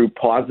look through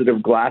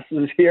positive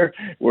glasses here,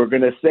 we're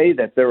going to say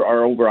that there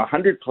are over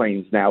 100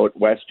 planes now at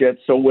WestJet.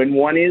 So when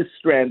one is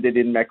stranded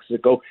in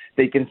Mexico,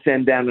 they can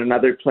send down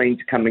another plane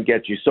to come and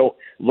get you. So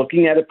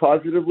looking at it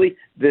positively,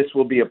 this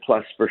will be a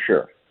plus for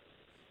sure.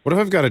 What if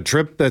I've got a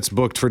trip that's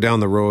booked for down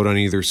the road on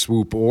either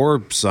Swoop or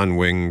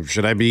Sunwing?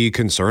 Should I be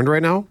concerned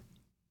right now?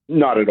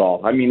 Not at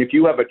all. I mean, if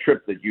you have a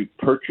trip that you've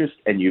purchased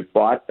and you've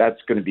bought, that's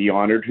going to be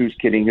honored. Who's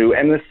kidding who?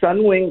 And the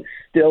Sunwing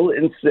still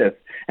insists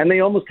And they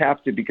almost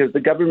have to, because the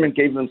government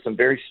gave them some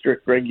very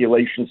strict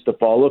regulations to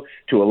follow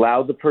to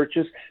allow the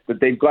purchase, that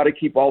they've got to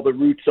keep all the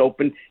routes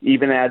open,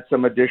 even add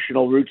some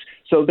additional routes.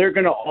 So they're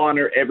going to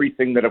honor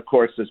everything that, of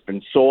course, has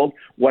been sold.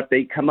 What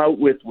they come out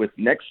with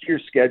next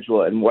year's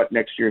schedule and what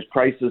next year's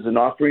prices and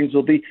offerings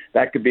will be,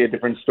 that could be a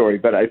different story.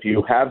 But if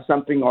you have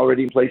something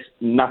already in place,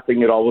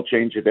 nothing at all will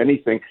change. If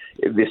anything,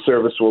 the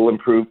service will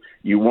improve.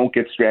 You won't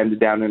get stranded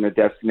down in a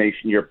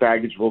destination. Your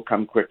baggage will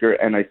come quicker,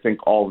 and I think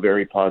all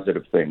very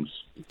positive things.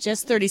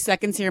 Just 30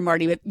 seconds here,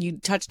 Marty, but you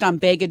touched on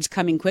baggage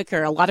coming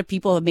quicker. A lot of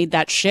people have made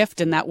that shift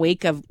in that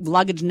wake of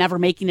luggage never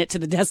making it to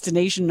the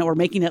destination or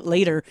making it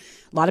later.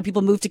 A lot of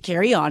people moved to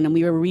carry-on, and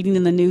we were reading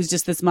in the news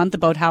just this month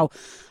about how,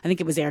 I think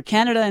it was Air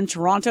Canada in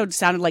Toronto, it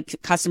sounded like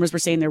customers were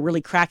saying they're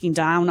really cracking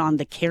down on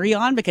the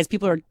carry-on because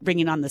people are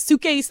bringing on the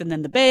suitcase and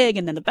then the bag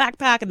and then the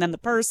backpack and then the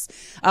purse.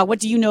 What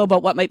do you know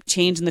about what might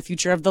change in the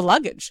future of the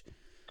luggage?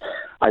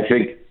 I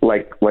think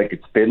like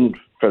it's been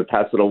for the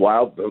past little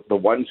while, the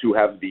ones who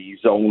have the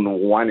zone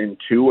 1 and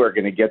 2 are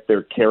going to get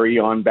their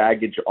carry-on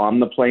baggage on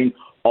the plane.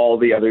 All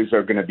the others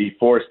are going to be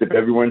forced, if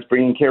everyone's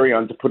bringing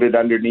carry-on, to put it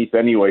underneath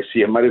anyway. So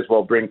you might as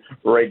well bring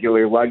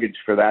regular luggage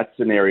for that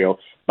scenario.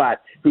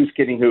 But who's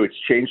kidding who? It's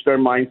changed our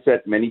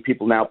mindset. Many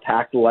people now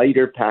pack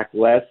lighter, pack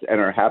less,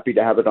 and are happy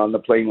to have it on the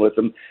plane with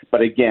them.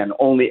 But again,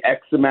 only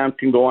X amount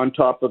can go on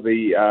top of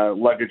the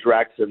luggage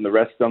racks and the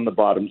rest on the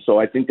bottom. So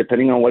I think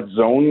depending on what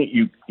zone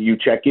you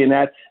check in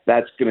at,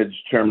 that's going to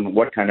determine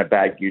what kind of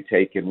bag you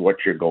take and what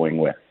you're going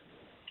with.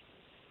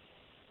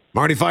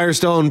 Marty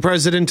Firestone,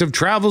 president of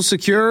Travel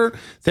Secure,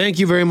 thank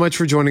you very much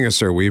for joining us,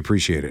 sir. We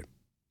appreciate it.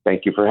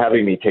 Thank you for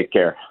having me. Take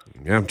care.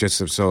 Yeah,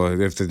 just so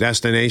if the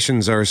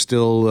destinations are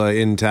still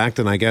intact,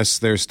 and I guess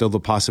there's still the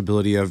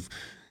possibility of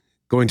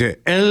going to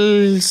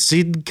El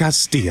Cid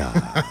Castilla.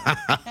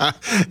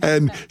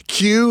 and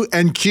cue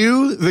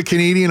the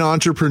Canadian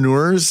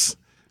entrepreneurs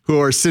who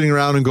are sitting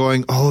around and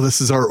going, oh, this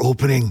is our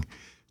opening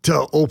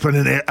to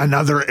open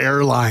another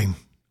airline.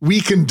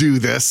 We can do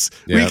this.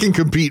 Yep. We can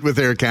compete with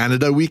Air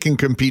Canada. We can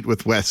compete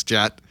with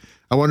WestJet.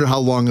 I wonder how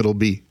long it'll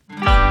be.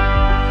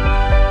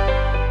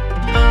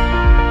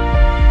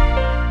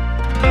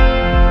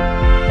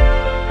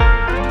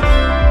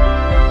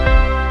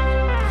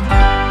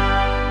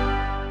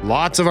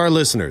 Lots of our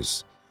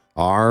listeners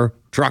are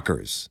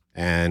truckers,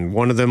 and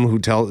one of them who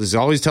is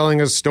always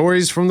telling us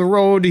stories from the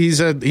road.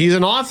 He's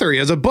an author. He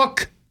has a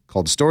book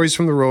called Stories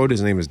from the Road.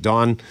 His name is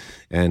Don,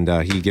 and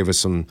he gave us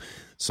some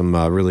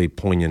really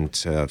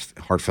poignant,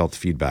 heartfelt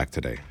feedback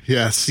today.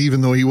 Yes, even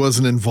though he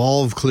wasn't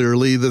involved,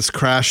 clearly, this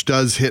crash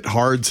does hit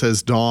hard,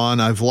 says Don.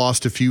 I've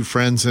lost a few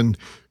friends and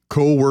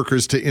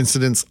co-workers to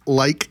incidents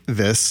like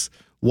this.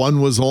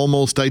 One was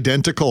almost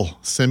identical.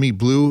 Semi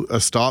blew a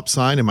stop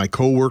sign and my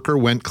co-worker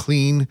went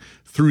clean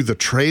through the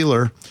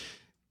trailer.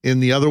 In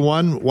the other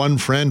one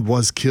friend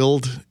was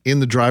killed in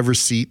the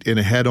driver's seat in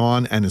a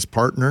head-on, and his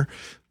partner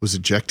was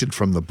ejected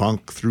from the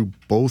bunk through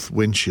both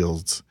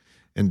windshields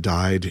and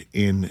died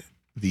in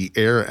the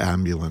air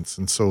ambulance.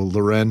 And so,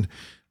 Loren,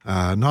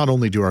 not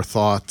only do our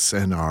thoughts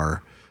and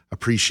our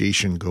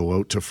appreciation go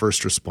out to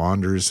first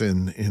responders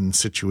in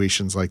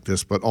situations like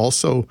this, but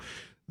also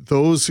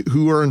those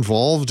who are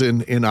involved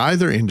in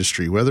either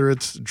industry, whether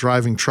it's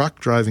driving truck,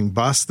 driving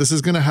bus. This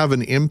is going to have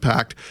an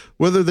impact,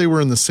 whether they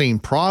were in the same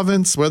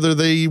province, whether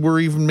they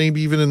were maybe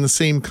even in the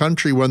same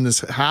country when this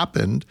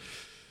happened,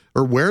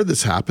 or where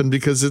this happened,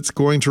 because it's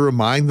going to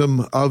remind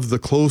them of the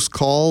close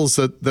calls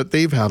that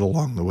they've had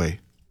along the way.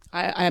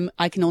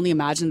 I can only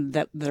imagine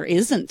that there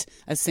isn't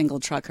a single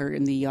trucker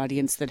in the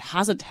audience that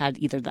hasn't had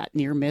either that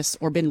near miss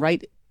or been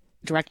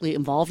directly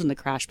involved in the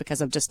crash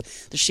because of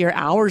just the sheer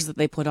hours that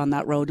they put on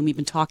that road. And we've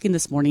been talking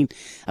this morning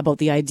about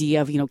the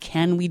idea of,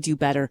 can we do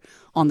better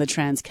on the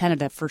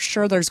Trans-Canada? For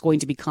sure, there's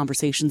going to be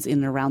conversations in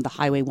and around the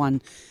Highway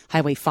 1,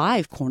 Highway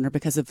 5 corner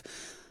because of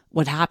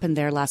what happened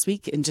there last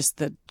week and just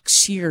the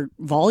sheer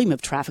volume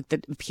of traffic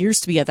that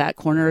appears to be at that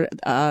corner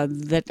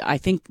that I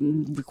think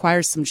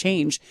requires some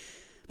change.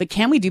 But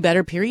can we do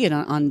better, period,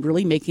 on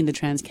really making the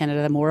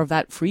Trans-Canada more of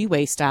that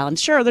freeway style? And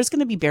sure, there's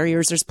going to be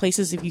barriers. There's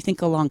places, if you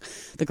think along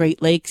the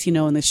Great Lakes,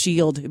 and the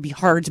Shield, it'd be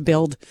hard to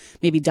build,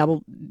 maybe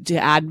double, to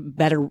add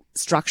better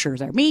structure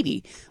there,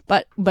 maybe.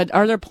 But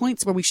are there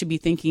points where we should be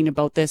thinking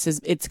about this?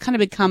 It's kind of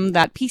become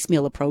that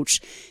piecemeal approach.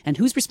 And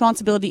whose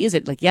responsibility is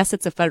it? Yes,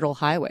 it's a federal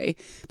highway,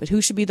 but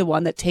who should be the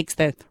one that takes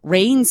the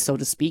reins, so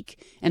to speak,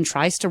 and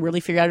tries to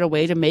really figure out a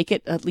way to make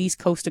it at least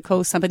coast to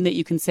coast, something that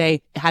you can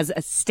say has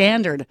a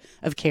standard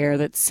of care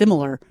that's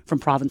similar from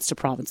province to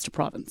province to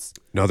province.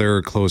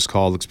 Another close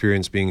call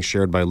experience being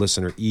shared by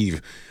listener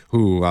Eve,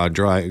 who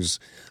drives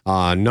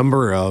a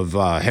number of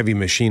heavy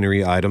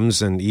machinery items.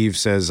 And Eve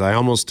says, I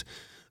almost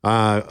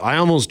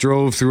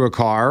drove through a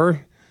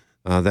car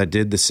that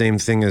did the same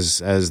thing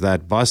as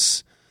that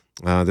bus.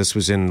 This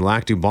was in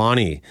Lac du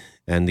Bonnet.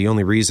 And the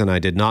only reason I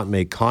did not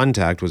make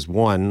contact was,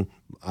 one,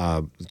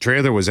 the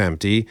trailer was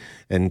empty,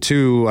 and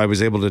two, I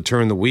was able to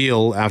turn the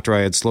wheel after I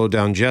had slowed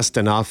down just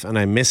enough, and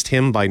I missed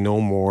him by no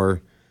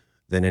more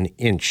than an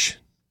inch.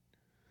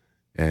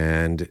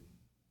 And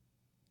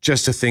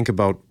just to think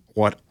about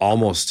what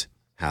almost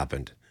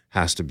happened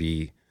has to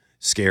be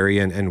scary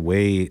and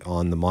weigh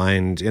on the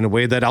mind in a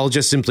way that I'll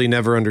just simply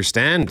never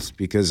understand,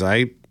 because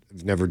I've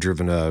never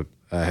driven a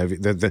heavy.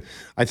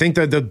 I think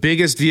that the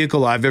biggest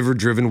vehicle I've ever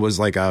driven was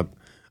like a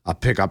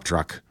pickup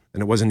truck,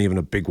 and it wasn't even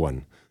a big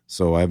one.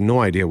 So I have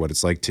no idea what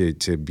it's like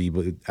to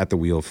be at the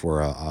wheel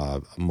for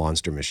a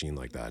monster machine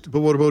like that.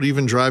 But what about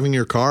even driving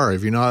your car?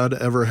 Have you not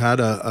ever had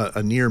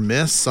a near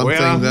miss?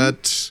 Something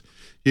that,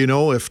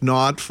 if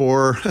not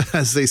for,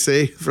 as they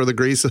say, for the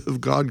grace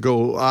of God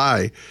go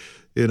I.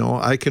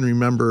 I can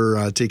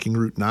remember taking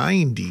Route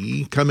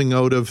 90 coming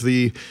out of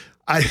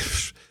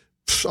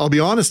I'll be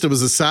honest, it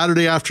was a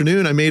Saturday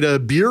afternoon. I made a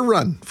beer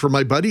run for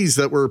my buddies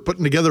that were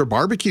putting together a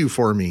barbecue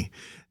for me.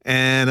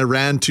 And I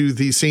ran to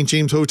the St.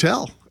 James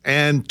Hotel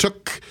and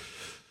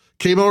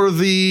came out of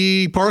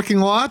the parking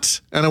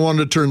lot, and I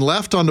wanted to turn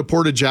left onto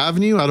Portage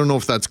Avenue. I don't know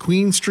if that's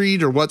Queen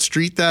Street or what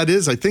street that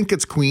is. I think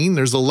it's Queen.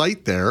 There's a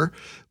light there.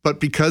 But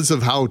because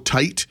of how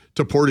tight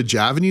to Portage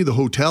Avenue the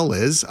hotel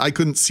is, I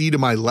couldn't see to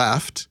my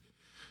left.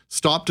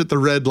 Stopped at the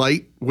red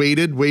light,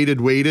 waited.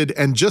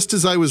 And just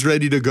as I was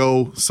ready to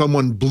go,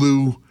 someone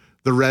blew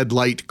the red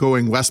light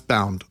going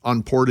westbound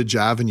on Portage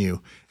Avenue.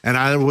 And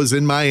I was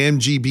in my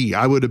MGB.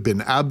 I would have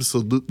been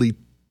absolutely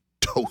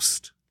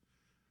toast.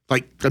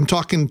 Like, I'm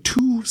talking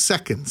 2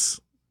 seconds,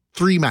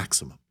 3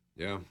 maximum.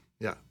 Yeah.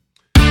 Yeah.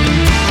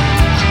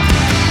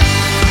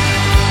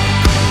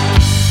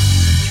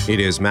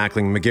 It is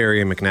Mackling,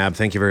 McGarry, and McNabb.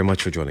 Thank you very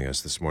much for joining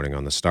us this morning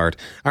on The Start.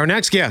 Our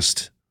next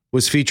guest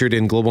was featured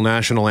in Global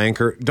National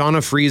anchor Donna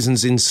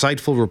Friesen's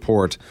insightful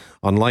report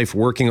on life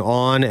working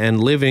on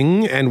and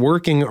living and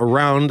working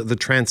around the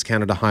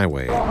Trans-Canada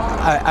Highway.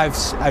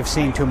 I've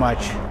seen too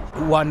much.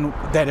 One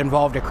that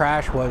involved a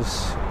crash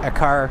was a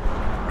car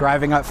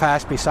driving up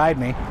fast beside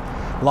me,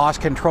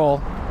 lost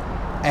control,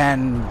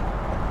 and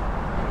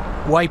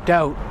wiped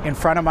out in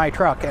front of my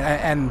truck.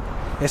 And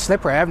it's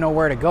slippery. I have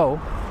nowhere to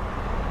go.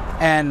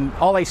 And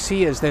all I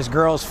see is this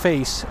girl's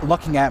face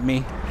looking at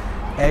me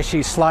as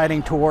she's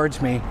sliding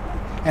towards me,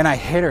 and I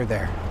hit her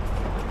there.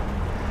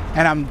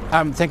 And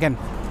I'm thinking,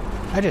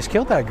 I just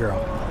killed that girl,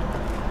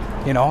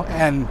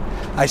 and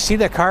I see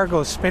the car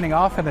go spinning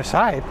off on the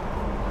side,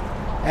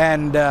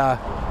 and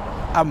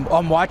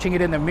I'm watching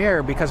it in the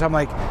mirror because I'm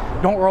like,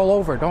 don't roll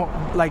over, don't,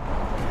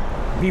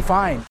 be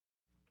fine.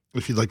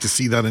 If you'd like to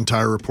see that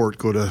entire report,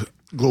 go to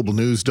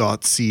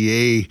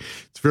globalnews.ca.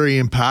 It's very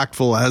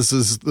impactful, as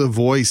is the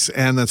voice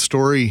and that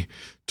story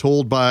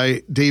told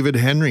by David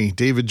Henry.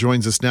 David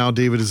joins us now.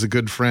 David is a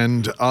good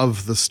friend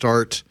of The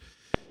Start.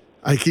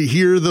 I can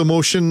hear the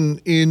emotion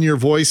in your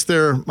voice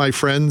there, my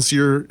friends.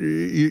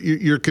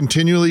 You're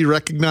continually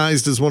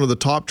recognized as one of the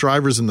top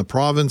drivers in the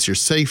province. Your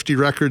safety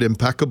record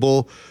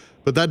impeccable,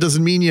 but that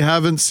doesn't mean you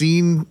haven't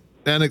seen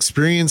and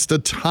experienced a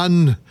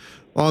ton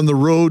on the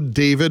road.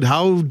 David,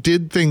 how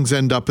did things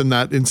end up in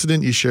that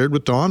incident you shared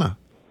with Donna?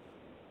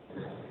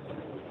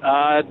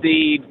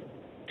 The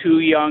 2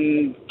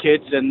 young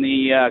kids in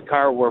the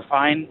car were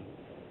fine.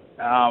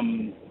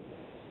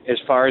 As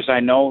far as I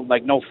know,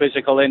 no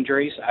physical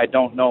injuries. I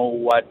don't know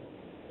what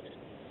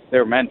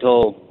their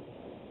mental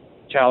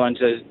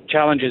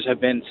challenges have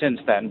been since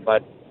then,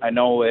 but I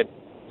know it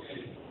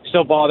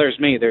still bothers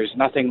me. There's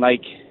nothing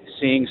like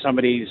seeing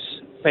somebody's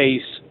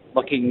face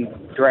looking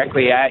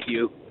directly at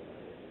you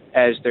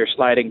as they're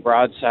sliding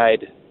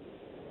broadside,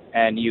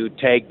 and you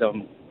tag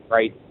them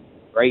right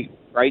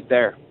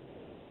there.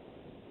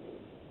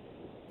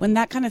 When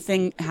that kind of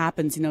thing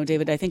happens,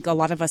 David, I think a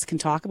lot of us can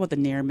talk about the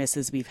near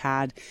misses we've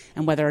had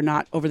and whether or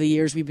not over the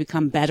years we've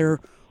become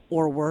better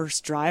or worse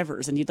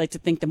drivers. And you'd like to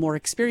think the more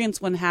experience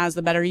one has,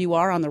 the better you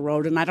are on the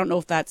road. And I don't know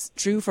if that's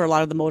true for a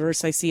lot of the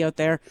motorists I see out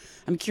there.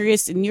 I'm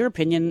curious, in your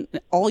opinion,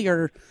 all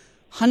your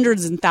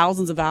hundreds and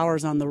thousands of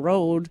hours on the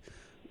road,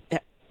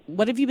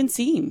 what have you been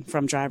seeing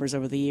from drivers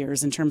over the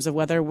years in terms of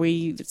whether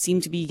we seem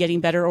to be getting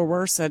better or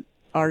worse at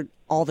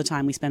all the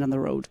time we spend on the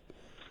road?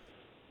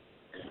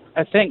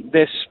 I think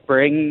this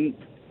spring,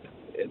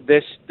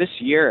 this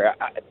year,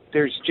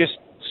 there's just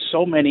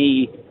so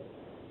many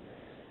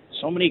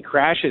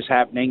crashes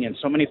happening and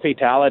so many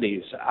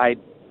fatalities. I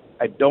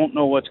don't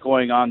know what's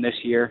going on this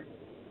year.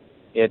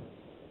 It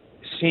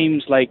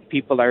seems like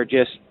people are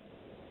just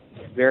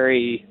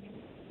very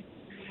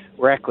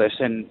reckless,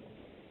 and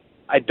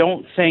I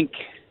don't think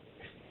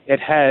it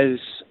has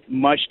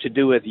much to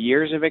do with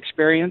years of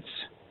experience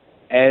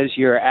as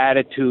your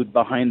attitude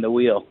behind the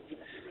wheel.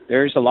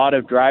 There's a lot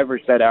of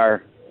drivers that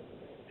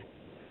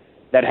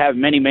have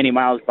many, many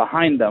miles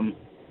behind them,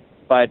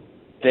 but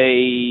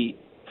they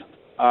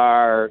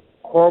are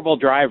horrible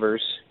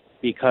drivers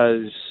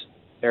because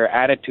their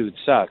attitude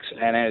sucks.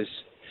 And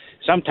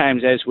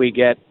sometimes as we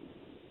get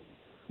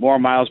more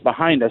miles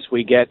behind us,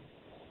 we get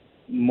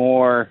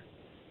more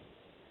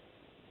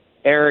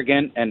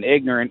arrogant and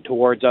ignorant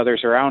towards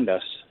others around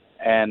us.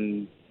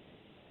 And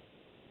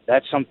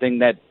that's something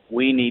that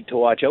we need to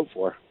watch out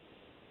for.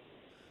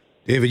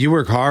 David, you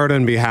work hard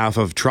on behalf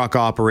of truck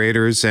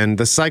operators and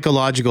the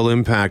psychological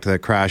impact that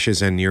crashes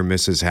and near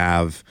misses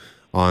have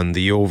on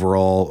their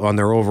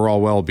overall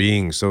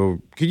well-being.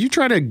 So could you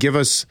try to give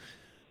us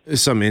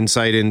some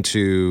insight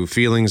into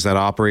feelings that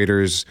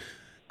operators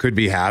could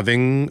be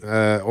having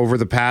over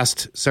the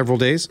past several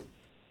days?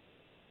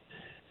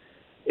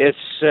 It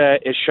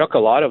shook a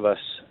lot of us.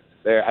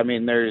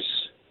 There's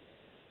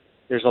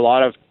a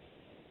lot of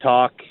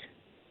talk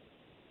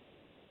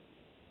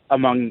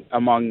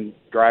among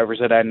drivers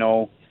that I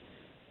know,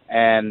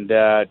 and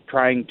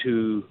trying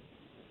to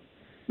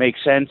make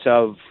sense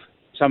of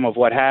some of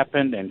what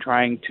happened and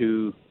trying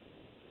to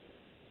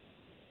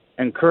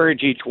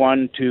encourage each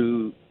one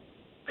to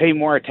pay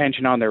more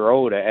attention on the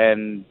road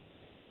and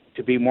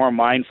to be more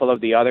mindful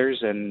of the others.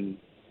 And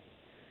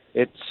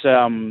it's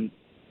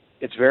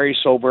very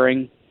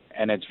sobering,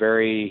 and it's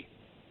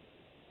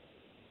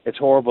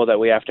horrible that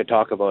we have to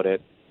talk about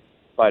it,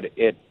 but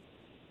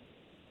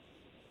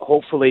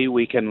hopefully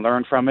we can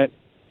learn from it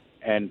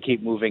and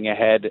keep moving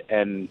ahead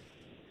and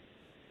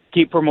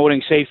keep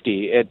promoting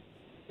safety. It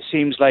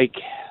seems like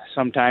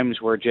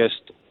sometimes we're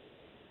just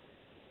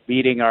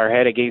beating our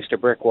head against a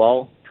brick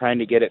wall, trying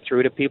to get it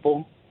through to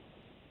people,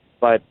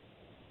 but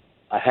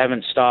I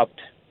haven't stopped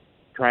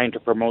trying to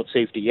promote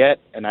safety yet,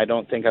 and I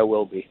don't think I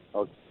will be.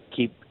 I'll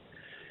keep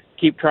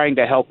trying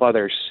to help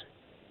others.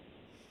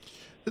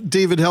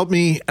 David, help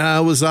me.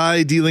 Was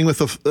I dealing with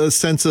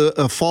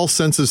a false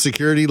sense of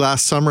security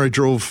last summer? I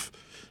drove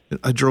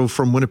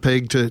from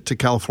Winnipeg to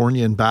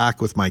California and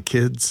back with my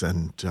kids,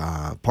 and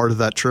part of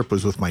that trip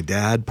was with my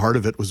dad. Part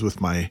of it was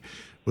with my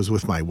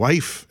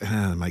wife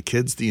and my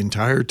kids the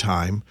entire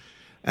time.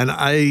 And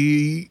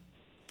I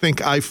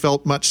think I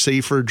felt much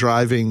safer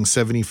driving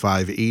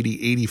 75,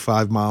 80,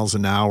 85 miles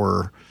an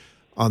hour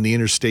on the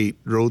interstate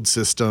road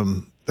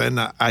system than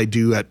I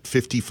do at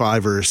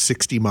 55 or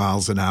 60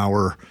 miles an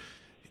hour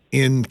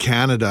in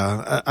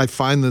Canada. I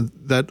find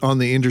that on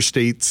the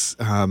interstates,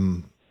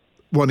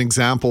 one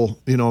example,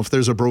 if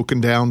there's a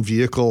broken down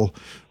vehicle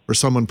or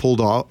someone pulled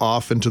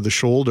off into the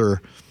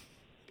shoulder,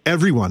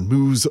 everyone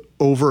moves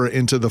over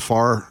into the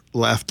far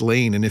left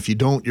lane. And if you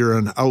don't, you're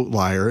an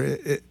outlier.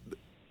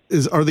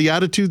 Are the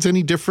attitudes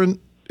any different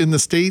in the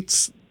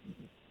States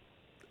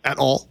at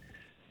all?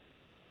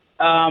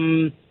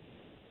 I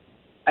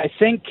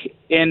think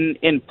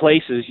in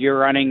places you're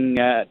running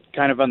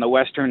kind of on the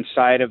western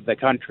side of the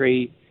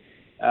country,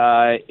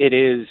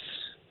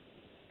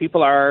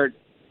 people are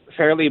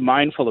fairly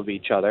mindful of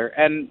each other,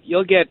 and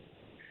you'll get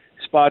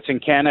spots in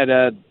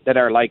Canada that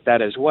are like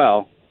that as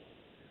well.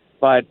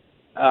 But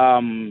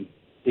the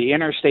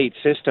interstate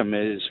system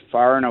is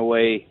far and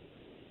away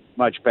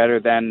much better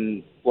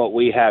than what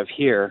we have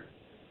here,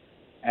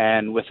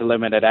 and with the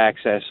limited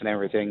access and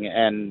everything.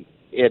 And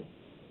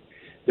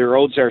the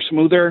roads are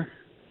smoother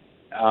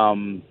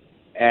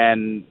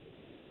and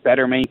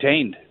better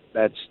maintained.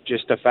 That's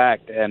just a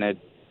fact, and it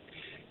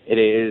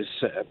is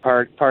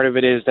part of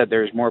it is that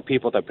there's more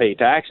people to pay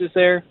taxes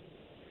there,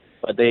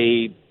 but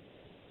they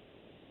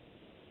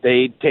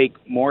take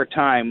more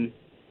time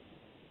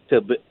to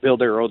build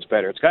their roads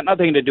better. It's got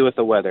nothing to do with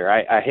the weather.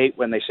 I hate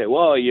when they say,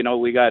 well,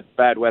 we got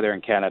bad weather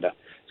in Canada.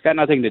 It's got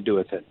nothing to do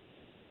with it.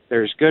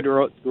 There's good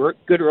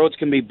roads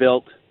can be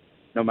built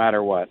no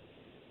matter what.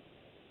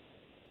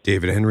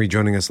 David Henry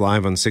joining us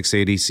live on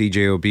 680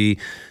 CJOB.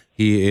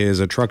 He is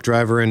a truck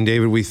driver. And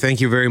David, we thank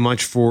you very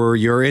much for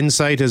your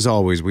insight as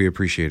always. We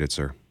appreciate it,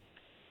 sir.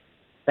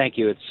 Thank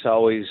you. It's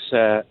always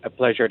a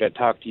pleasure to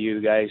talk to you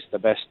guys. The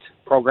best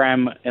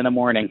program in the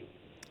morning.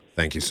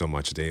 Thank you so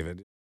much,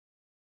 David.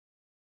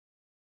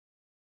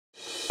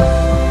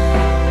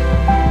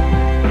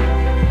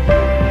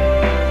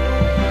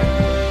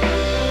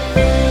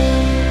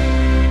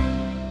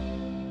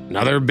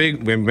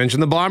 We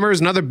mentioned the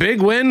Bombers, another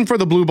big win for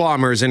the Blue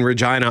Bombers in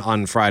Regina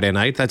on Friday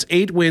night. That's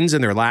 8 wins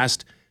in their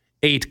last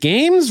 8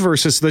 games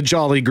versus the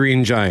Jolly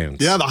Green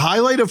Giants. Yeah, the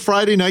highlight of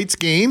Friday night's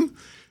game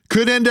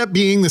could end up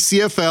being the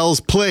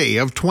CFL's play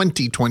of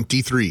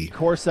 2023.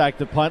 Corsack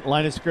to punt,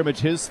 line of scrimmage,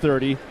 his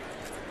 30.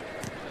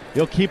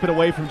 He'll keep it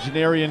away from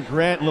Janarian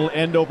Grant. Little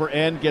end over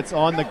end, gets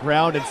on the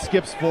ground and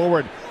skips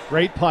forward.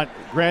 Great punt.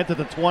 Grant at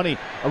the 20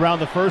 around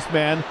the first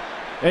man.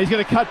 And he's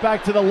going to cut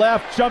back to the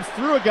left, jumps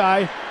through a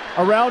guy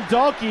around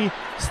Dalkey.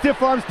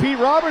 Stiff arms Pete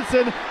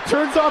Robertson,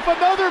 turns off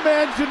another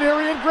man.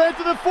 Janarian Grant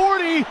to the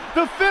 40,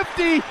 the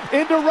 50,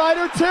 into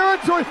Rider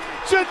territory.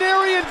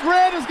 Janarian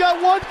Grant has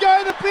got one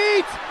guy to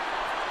beat.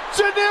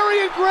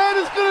 Janarian Grant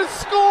is going to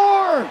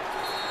score.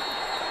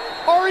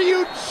 Are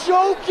you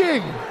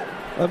joking?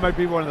 That might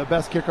be one of the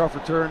best kickoff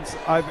returns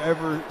I've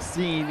ever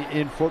seen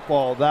in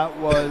football. That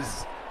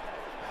was,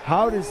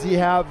 how does he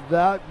have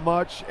that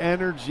much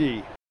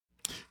energy?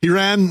 He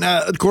ran,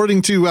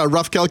 according to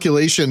rough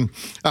calculation,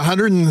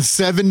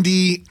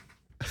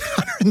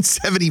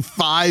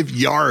 175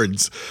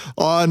 yards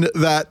on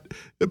that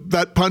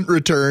punt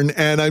return,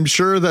 and I'm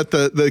sure that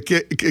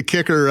the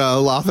kicker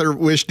Lothar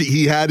wished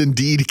he had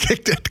indeed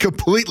kicked it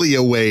completely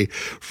away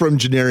from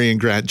Janarian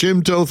Grant.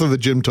 Jim Toth of the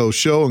Jim Toth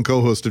Show and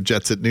co-host of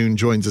Jets at Noon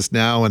joins us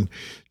now. And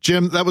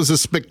Jim, that was a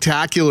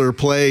spectacular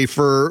play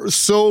for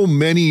so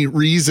many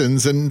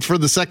reasons, and for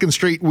the second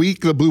straight week,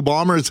 the Blue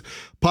Bombers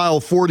pile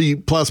 40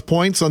 plus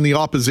points on the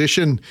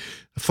opposition.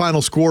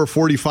 Final score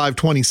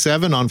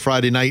 45-27 on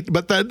Friday night,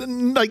 but that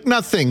like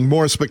nothing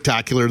more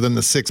spectacular than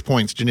the 6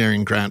 points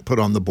Janarion Grant put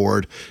on the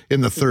board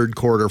in the third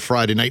quarter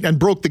Friday night and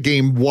broke the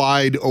game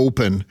wide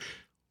open.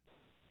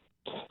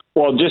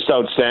 Well, just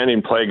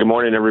outstanding play. Good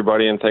morning,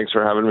 everybody, and thanks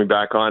for having me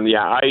back on.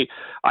 Yeah,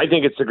 I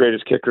think it's the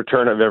greatest kick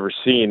return I've ever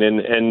seen,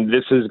 and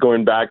this is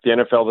going back. The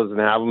NFL doesn't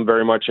have them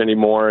very much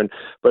anymore,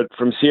 but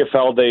from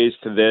CFL days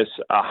to this,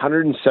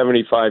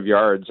 175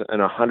 yards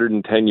and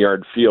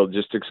 110-yard field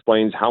just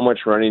explains how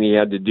much running he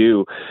had to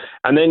do.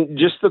 And then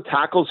just the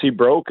tackles he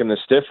broke and the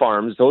stiff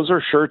arms, those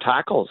are sure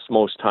tackles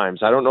most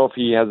times. I don't know if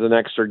he has an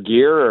extra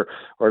gear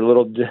or a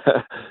little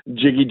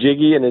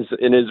jiggy in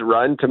his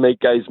run to make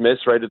guys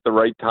miss right at the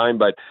right time,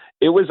 but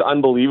it was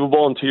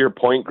unbelievable. And to your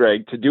point,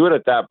 Greg, to do it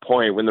at that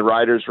point when the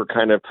Riders were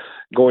kind of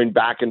going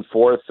back and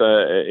forth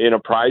in a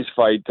prize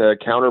fight,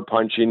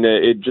 counter-punching,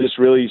 it just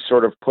really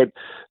sort of put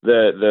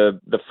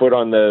the foot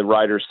on the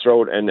Riders'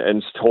 throat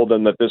and told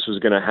them that this was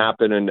going to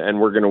happen and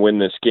we're going to win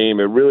this game.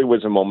 It really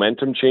was a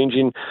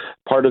momentum-changing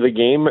part of the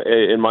game,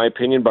 in my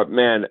opinion. But,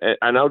 man,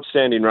 an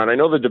outstanding run. I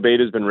know the debate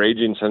has been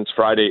raging since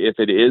Friday if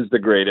it is the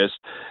greatest,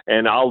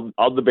 and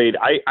I'll debate.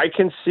 I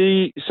can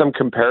see some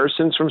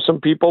comparisons from some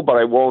people, but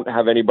I won't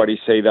have anybody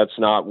say that's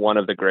not one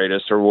of the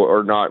greatest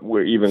or not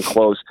even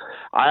close.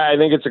 I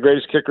think it's the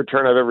greatest kick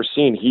return I've ever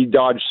seen. He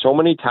dodged so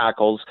many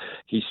tackles.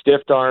 He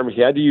stiffed arm.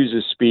 He had to use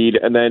his speed.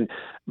 And then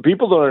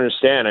people don't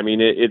understand. I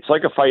mean, it's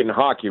like a fight in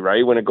hockey,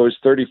 right? When it goes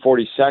 30,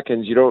 40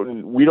 seconds,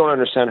 we don't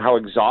understand how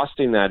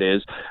exhausting that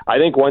is. I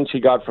think once he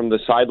got from the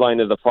sideline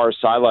to the far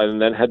sideline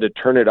and then had to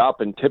turn it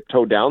up and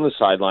tiptoe down the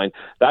sideline,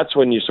 that's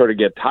when you sort of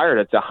get tired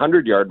at the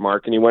 100-yard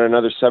mark, and he went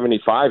another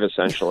 75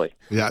 essentially.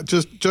 Yeah,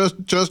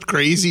 just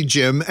crazy,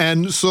 Jim.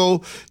 And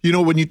so,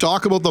 when you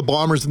talk about the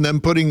Bombers and them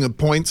putting the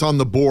points on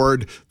the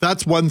board,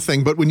 that's one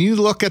thing. But when you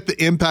look at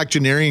the impact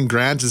Janarion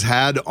Grant has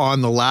had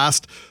on the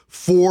last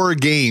 4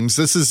 games.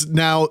 This is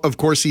now, of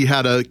course, he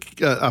had a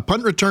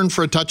punt return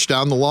for a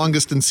touchdown, the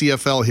longest in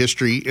CFL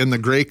history in the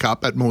Grey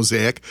Cup at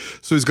Mosaic.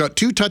 So he's got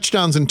 2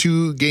 touchdowns in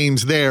 2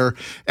 games there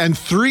and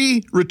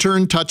 3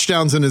 return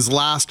touchdowns in his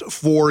last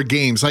 4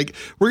 games. Like,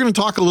 we're going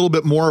to talk a little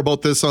bit more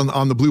about this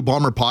on the Blue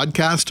Bomber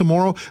podcast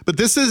tomorrow, but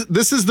this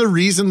is the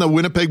reason the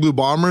Winnipeg Blue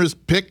Bombers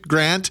picked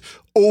Grant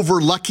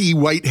over Lucky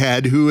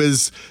Whitehead, who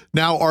is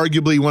now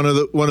arguably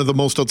one of the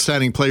most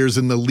outstanding players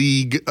in the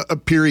league,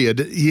 period.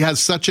 He has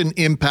such an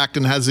impact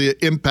and has an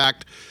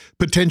impact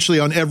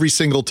potentially on every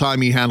single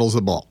time he handles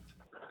the ball.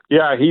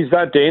 Yeah, he's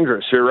that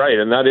dangerous. You're right.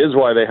 And that is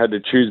why they had to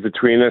choose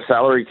between. The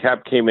salary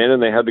cap came in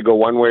and they had to go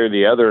one way or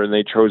the other, and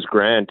they chose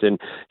Grant. And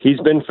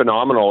he's been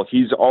phenomenal.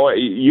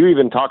 You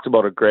even talked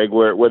about it, Greg,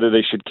 whether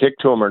they should kick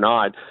to him or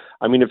not.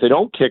 I mean, if they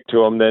don't kick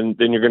to him, then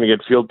you're going to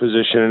get field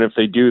position, and if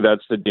they do,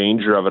 that's the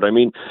danger of it. I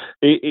mean,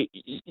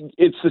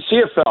 it's the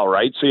CFL,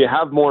 right? So you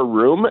have more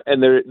room,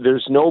 and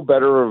there's no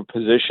better of a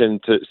position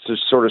to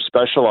sort of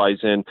specialize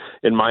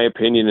in my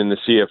opinion, in the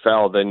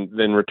CFL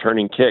than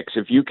returning kicks.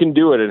 If you can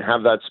do it and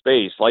have that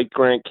space, like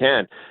Grant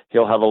can,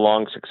 he'll have a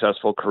long,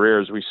 successful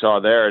career, as we saw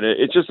there. And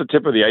it's just the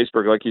tip of the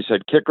iceberg, like you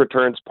said. Kick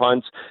returns,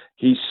 punts.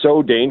 He's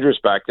so dangerous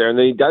back there, and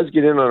then he does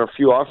get in on a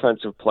few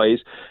offensive plays.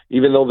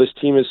 Even though this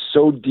team is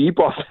so deep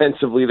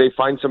offensively, they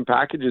find some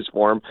packages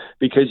for him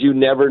because you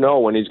never know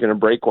when he's going to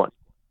break one.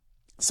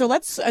 So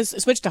let's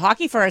switch to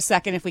hockey for a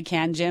second, if we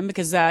can, Jim,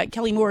 because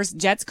Kelly Moore's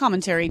Jets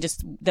commentary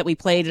just that we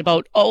played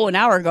about an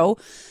hour ago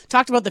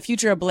talked about the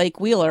future of Blake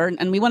Wheeler,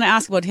 and we want to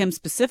ask about him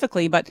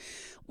specifically, but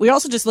we're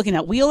also just looking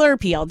at Wheeler,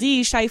 PLD,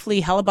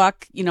 Scheifele,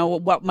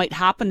 Hellebuck, what might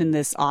happen in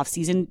this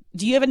offseason.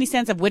 Do you have any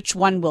sense of which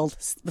one will,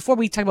 before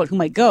we talk about who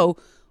might go,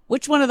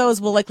 which one of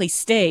those will likely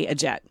stay a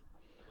Jet?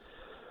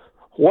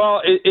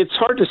 Well, it's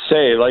hard to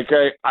say. Like,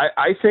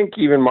 I think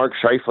even Mark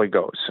Scheifele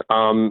goes.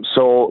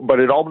 But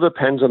it all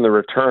depends on the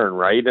return,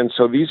 right? And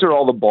so these are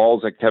all the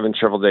balls that Kevin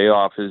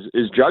Cheveldayoff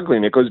is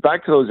juggling. It goes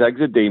back to those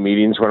exit day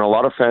meetings when a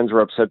lot of fans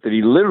were upset that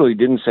he literally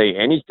didn't say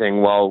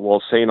anything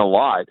while saying a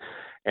lot.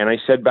 And I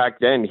said back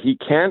then, he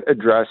can't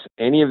address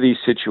any of these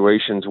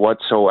situations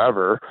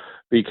whatsoever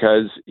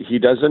because he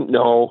doesn't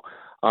know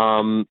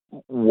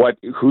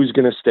who's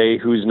going to stay,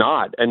 who's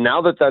not. And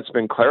now that that's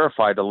been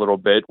clarified a little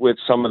bit with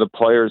some of the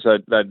players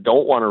that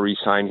don't want to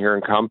re-sign here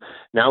and come,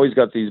 now he's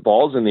got these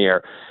balls in the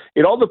air.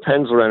 It all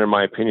depends, Loren, in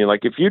my opinion.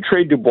 Like, if you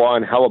trade Dubois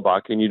and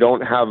Hellebuck and you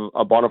don't have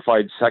a bona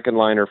fide second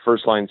line or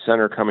first line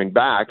center coming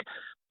back,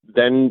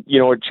 then,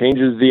 it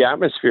changes the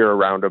atmosphere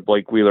around a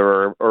Blake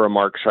Wheeler or a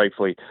Mark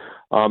Scheifele.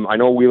 I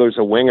know Wheeler's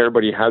a winger,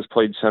 but he has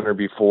played center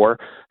before.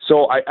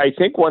 So I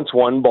think once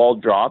one ball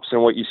drops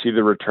and what you see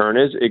the return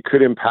is, it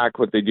could impact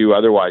what they do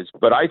otherwise.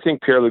 But I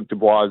think Pierre-Luc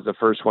Dubois is the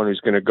first one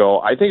who's going to go.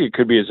 I think it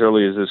could be as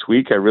early as this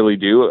week. I really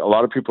do. A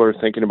lot of people are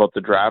thinking about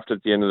the draft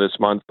at the end of this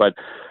month, but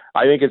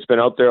I think it's been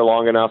out there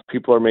long enough.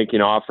 People are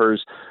making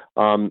offers,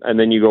 and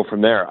then you go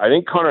from there. I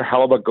think Connor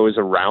Hellebuck goes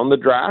around the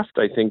draft.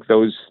 I think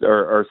those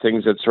are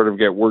things that sort of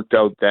get worked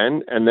out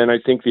then. And then I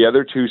think the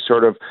other two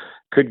sort of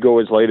could go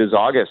as late as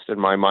August in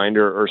my mind,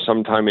 or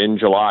sometime in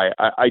July.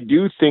 I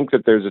do think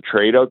that there's a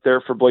trade out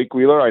there for Blake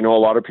Wheeler. I know a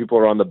lot of people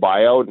are on the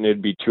buyout, and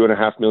it'd be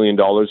 $2.5 million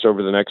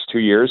over the next 2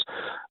 years.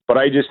 But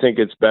I just think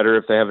it's better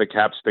if they have the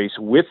cap space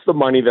with the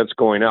money that's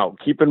going out.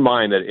 Keep in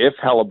mind that if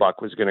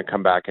Hellebuyck was going to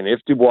come back and if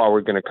Dubois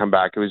were going to come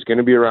back, it was going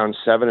to be around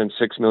 $7 and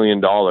 $6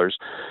 million.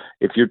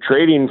 If you're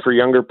trading for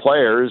younger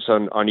players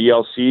on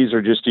ELCs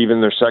or just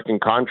even their second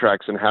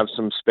contracts and have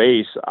some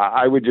space,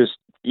 I would just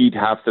eat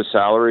half the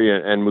salary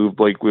and move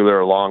Blake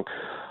Wheeler along.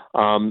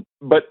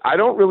 But I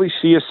don't really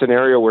see a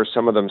scenario where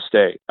some of them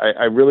stay.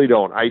 I really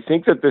don't. I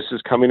think that this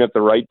is coming at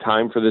the right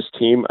time for this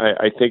team.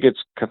 I think it's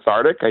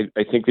cathartic.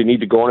 I think they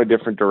need to go in a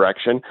different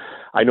direction.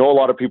 I know a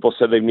lot of people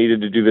said they've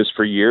needed to do this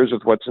for years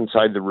with what's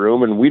inside the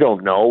room, and we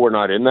don't know. We're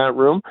not in that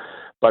room.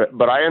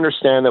 But I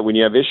understand that when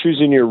you have issues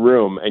in your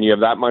room and you have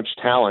that much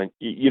talent,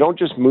 you don't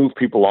just move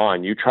people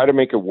on. You try to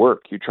make it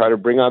work. You try to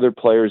bring other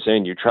players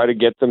in. You try to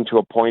get them to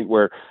a point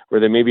where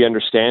they maybe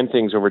understand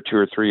things over 2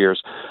 or 3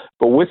 years.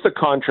 But with the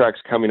contracts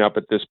coming up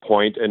at this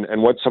point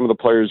and what some of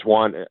the players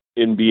want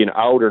in being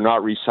out or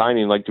not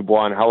re-signing, like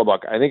Dubois and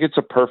Hellebuyck, I think it's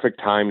a perfect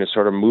time to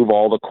sort of move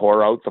all the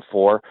core out the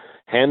four,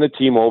 hand the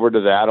team over to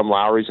the Adam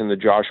Lowrys and the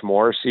Josh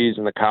Morrisseys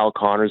and the Kyle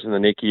Connors and the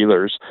Nick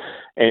Ehlers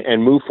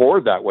and move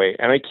forward that way.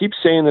 And I keep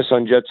saying this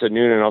on Jets at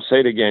Noon, and I'll say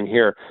it again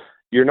here.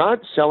 You're not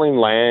selling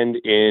land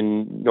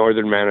in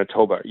northern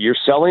Manitoba. You're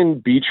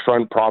selling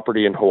beachfront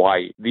property in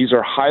Hawaii. These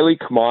are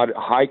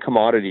high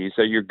commodities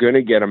that you're going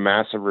to get a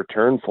massive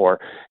return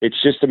for.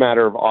 It's just a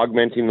matter of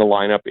augmenting the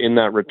lineup in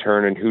that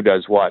return and who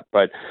does what.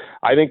 But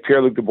I think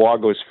Pierre-Luc Dubois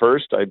goes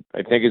first. I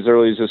think as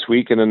early as this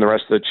week, and then the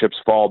rest of the chips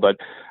fall. But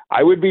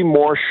I would be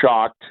more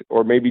shocked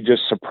or maybe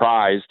just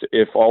surprised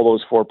if all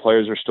those four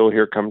players are still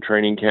here come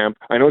training camp.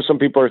 I know some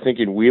people are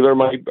thinking Wheeler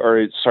might,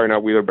 or sorry,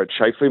 not Wheeler, but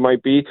Scheifele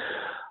might be.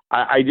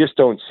 I just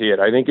don't see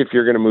it. I think if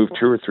you're going to move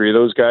 2 or 3 of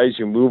those guys,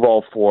 you move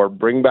all four,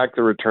 bring back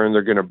the return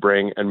they're going to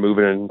bring, and move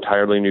in an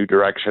entirely new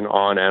direction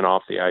on and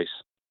off the ice.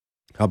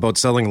 How about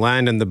selling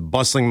land in the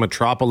bustling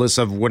metropolis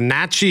of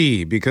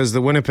Wenatchee? Because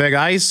the Winnipeg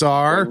Ice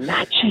are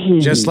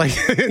just like,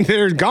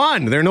 they're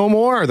gone. They're no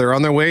more. They're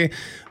on their way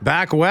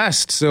back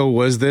west. So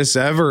was it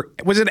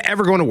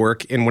ever going to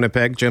work in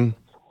Winnipeg, Jim?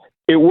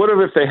 It would have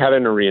if they had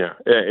an arena.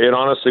 It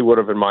honestly would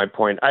have, in my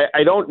point.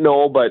 I don't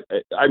know, but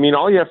I mean,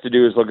 all you have to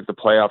do is look at the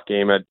playoff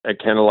game at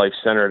Canada Life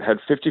Center. It had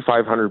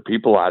 5,500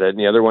 people at it, and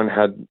the other one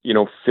had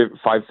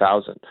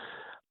 5,000.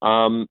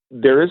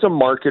 There is a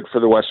market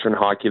for the Western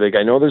Hockey League.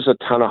 I know there's a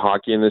ton of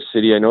hockey in this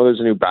city. I know there's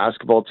a new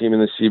basketball team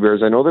in the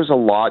Seabears. I know there's a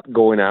lot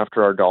going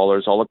after our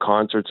dollars, all the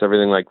concerts,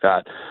 everything like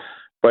that.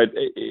 But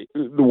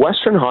the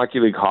Western Hockey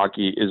League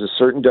hockey is a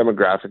certain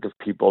demographic of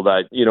people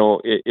that,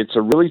 it's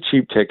a really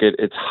cheap ticket.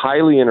 It's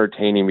highly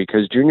entertaining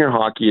because junior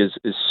hockey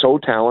is so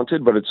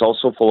talented, but it's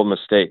also full of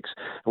mistakes.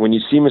 And when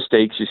you see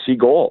mistakes, you see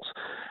goals.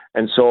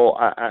 And so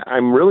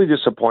I'm really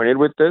disappointed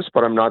with this,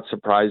 but I'm not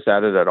surprised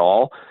at it at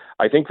all.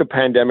 I think the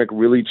pandemic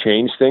really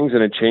changed things,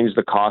 and it changed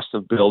the cost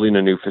of building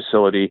a new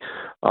facility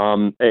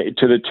to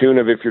the tune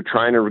of, if you're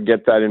trying to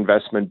get that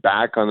investment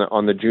back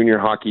on the junior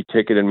hockey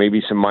ticket and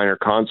maybe some minor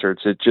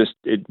concerts, it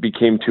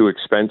became too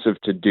expensive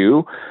to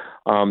do.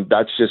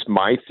 That's just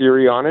my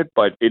theory on it,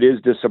 but it is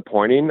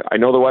disappointing. I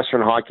know the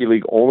Western Hockey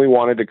League only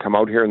wanted to come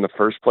out here in the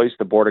first place,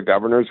 the Board of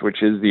Governors,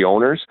 which is the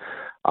owners,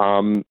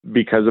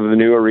 because of the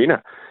new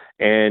arena.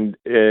 And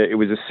it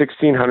was a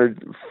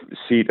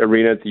 1,600-seat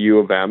arena at the U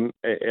of M.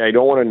 I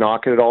don't want to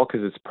knock it at all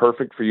because it's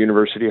perfect for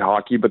university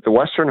hockey, but the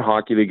Western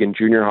Hockey League and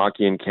junior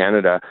hockey in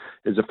Canada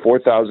is a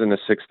 4,000 to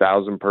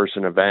 6,000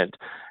 person event.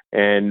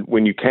 And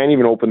when you can't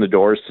even open the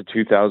doors to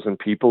 2,000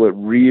 people, it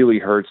really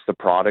hurts the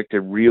product.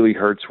 It really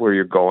hurts where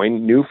you're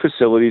going. New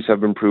facilities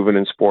have been proven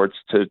in sports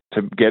to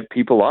get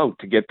people out,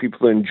 to get people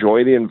to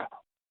enjoy the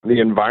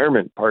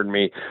environment,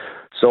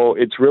 So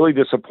it's really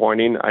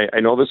disappointing. I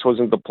know this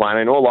wasn't the plan.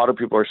 I know a lot of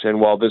people are saying,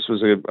 well, this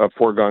was a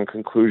foregone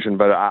conclusion,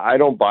 but I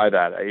don't buy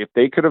that. If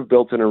they could have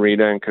built an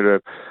arena and could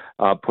have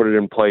put it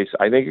in place,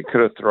 I think it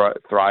could have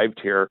thrived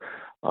here.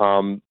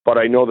 But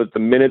I know that the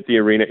minute the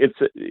arena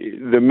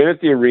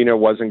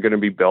wasn't going to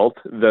be built,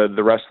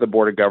 the rest of the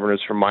Board of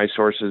Governors, from my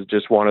sources,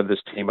 just wanted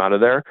this team out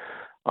of there.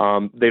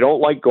 They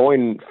don't like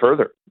going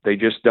further. They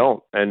just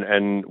don't.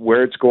 And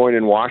where it's going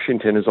in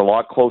Washington is a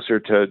lot closer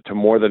to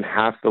more than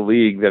half the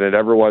league than it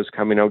ever was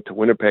coming out to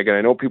Winnipeg. And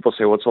I know people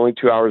say, well, it's only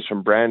 2 hours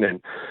from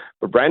Brandon.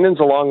 But Brandon's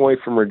a long way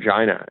from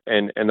Regina.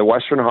 And the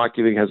Western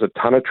Hockey League has a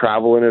ton of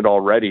travel in it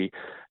already.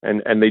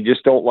 And they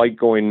just don't like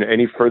going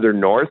any further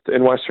north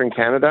in Western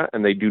Canada.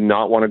 And they do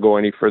not want to go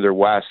any further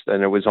west.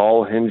 And it was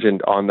all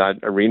hinged on that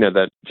arena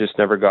that just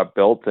never got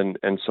built. And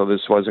so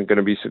this wasn't going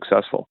to be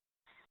successful.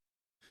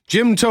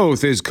 Jim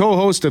Toth is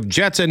co-host of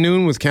Jets at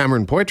Noon with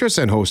Cameron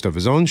Poitras and host of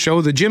his own show,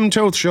 The Jim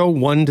Toth Show,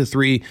 1 to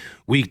 3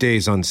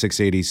 weekdays on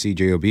 680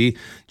 CJOB.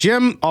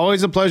 Jim,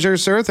 always a pleasure,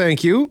 sir.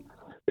 Thank you.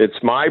 It's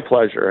my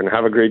pleasure, and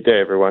have a great day,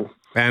 everyone.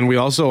 And we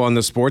also, on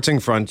the sportsing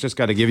front, just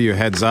got to give you a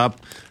heads up.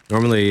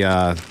 Normally,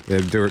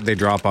 they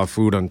drop off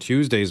food on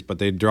Tuesdays, but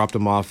they dropped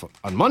them off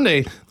on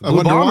Monday. I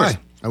wonder why.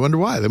 I wonder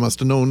why. They must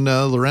have known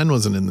Loren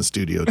wasn't in the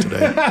studio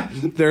today.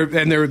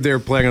 They're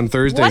playing on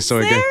Thursday. What's so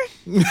there?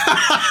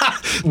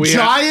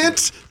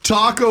 Giant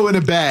taco in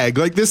a bag.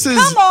 Like this is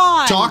Come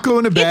on. taco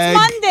in a bag.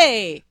 It's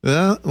Monday.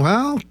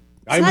 Well,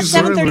 It's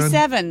not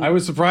 7:37. I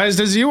was surprised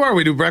as you are.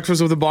 We do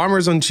breakfast with the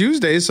Bombers on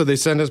Tuesdays, so they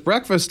send us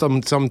breakfast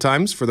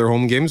sometimes for their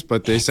home games,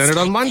 but they send it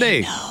on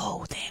Monday.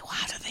 How do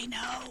they know?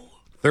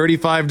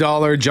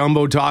 $35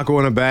 jumbo taco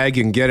in a bag.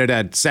 You can get it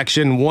at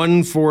section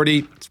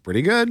 140. It's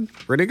pretty good.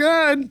 Pretty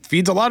good.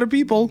 Feeds a lot of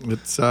people.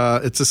 It's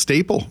a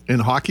staple in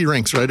hockey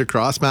rinks right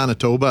across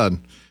Manitoba.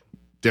 And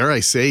dare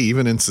I say,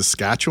 even in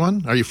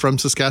Saskatchewan. Are you from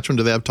Saskatchewan?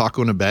 Do they have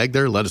taco in a bag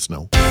there? Let us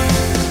know.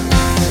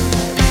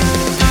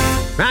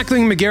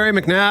 Mackling, McGarry,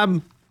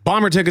 McNabb,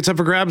 Bomber tickets up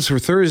for grabs for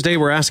Thursday.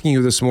 We're asking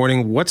you this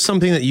morning, what's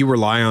something that you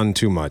rely on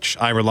too much?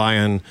 I rely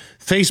on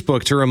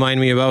Facebook to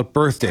remind me about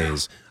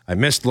birthdays. I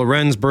missed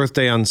Loren's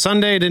birthday on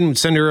Sunday. Didn't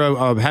send her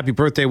a happy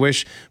birthday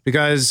wish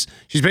because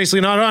she's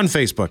basically not on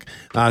Facebook.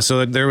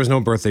 So there was no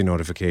birthday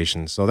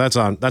notification. So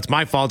that's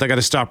my fault. I got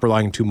to stop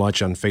relying too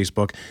much on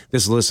Facebook.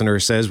 This listener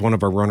says, one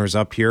of our runners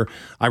up here,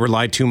 I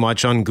rely too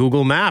much on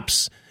Google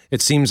Maps.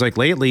 It seems like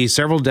lately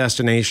several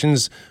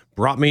destinations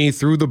brought me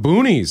through the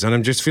boonies, and I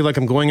just feel like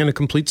I'm going in a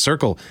complete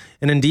circle.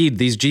 And indeed,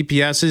 these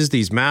GPSs,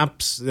 these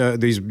maps,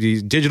 these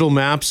digital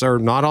maps they're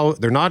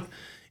not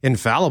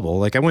infallible.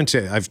 Like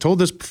I've told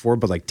this before,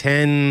 but like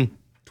 10,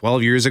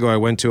 12 years ago, I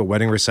went to a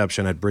wedding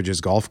reception at Bridges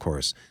Golf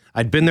Course.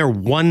 I'd been there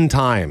one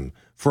time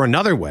for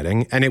another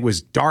wedding, and it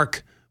was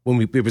dark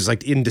it was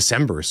like in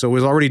December. So it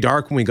was already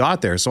dark when we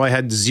got there. So I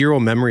had zero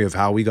memory of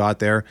how we got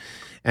there.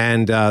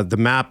 And the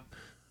map,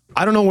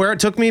 I don't know where it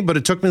took me, but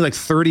it took me like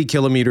 30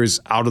 kilometers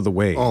out of the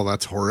way. Oh,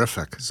 that's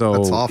horrific. So,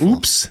 that's awful.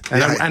 Oops.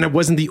 And I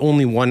wasn't the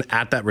only one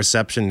at that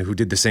reception who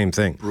did the same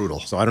thing.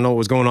 Brutal. So I don't know what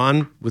was going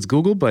on with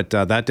Google, but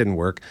that didn't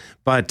work.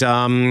 But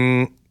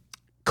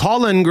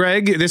Colin,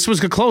 Greg, this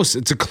was close.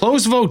 It's a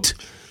close vote.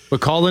 But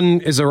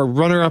Colin is a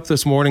runner-up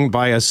this morning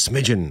by a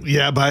smidgen.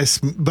 Yeah, by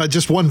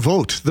just one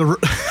vote.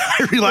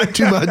 I rely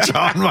too much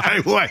on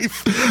my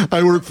wife.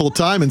 I work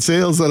full-time in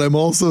sales, and I'm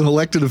also an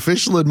elected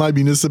official in my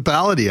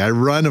municipality. I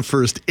run a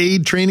first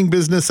aid training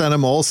business, and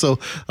I'm also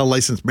a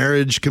licensed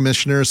marriage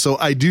commissioner, so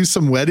I do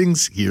some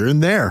weddings here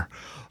and there.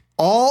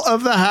 All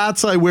of the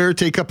hats I wear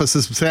take up a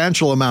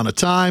substantial amount of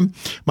time.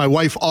 My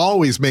wife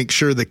always makes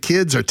sure the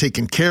kids are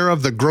taken care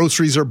of, the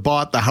groceries are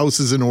bought, the house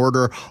is in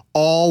order,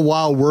 all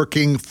while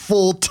working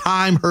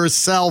full-time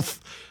herself.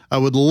 I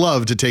would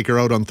love to take her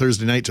out on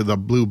Thursday night to the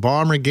Blue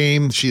Bomber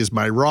game. She is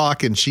my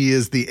rock, and she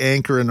is the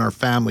anchor in our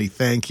family.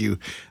 Thank you.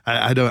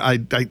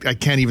 I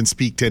can't even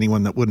speak to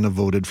anyone that wouldn't have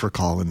voted for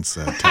Colin's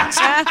text.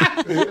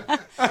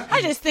 I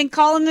just think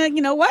Colin,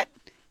 you know what?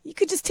 You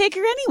could just take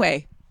her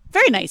anyway.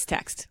 Very nice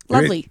text.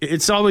 Lovely.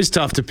 It's always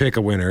tough to pick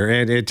a winner,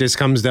 and it just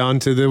comes down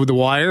to the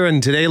wire.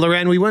 And today,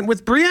 Loren, we went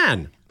with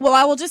Brienne. Well,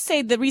 I will just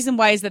say the reason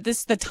why is that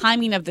the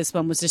timing of this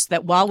one was just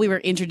that while we were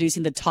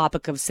introducing the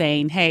topic of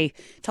saying, hey,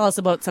 tell us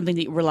about something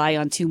that you rely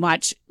on too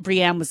much,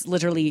 Brienne was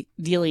literally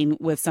dealing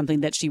with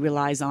something that she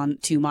relies on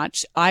too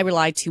much. I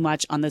rely too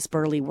much on this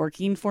Burley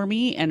working for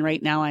me, and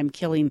right now I'm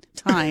killing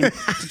time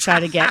to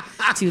try to get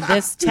to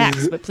this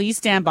text. But please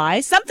stand by.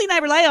 Something I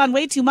rely on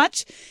way too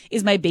much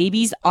is my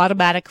baby's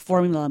automatic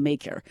formula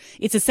maker.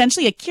 It's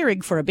essentially a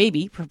Keurig for a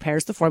baby,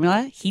 prepares the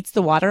formula, heats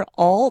the water,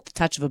 all at the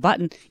touch of a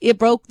button. It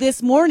broke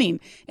this morning.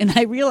 And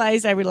I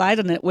realized I relied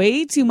on it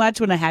way too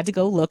much when I had to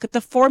go look at the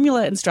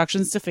formula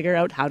instructions to figure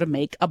out how to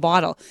make a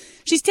bottle.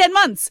 She's 10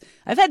 months.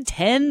 I've had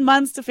 10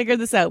 months to figure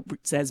this out,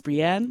 says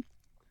Brienne.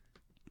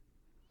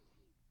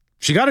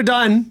 She got it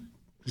done.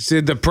 She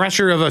said the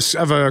pressure of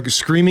a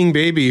screaming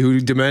baby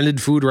who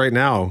demanded food right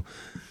now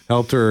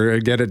helped her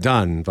get it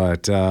done.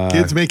 But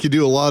kids make you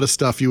do a lot of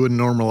stuff you wouldn't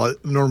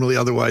normally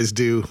otherwise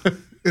do.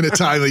 In a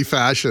timely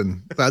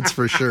fashion, that's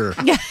for sure.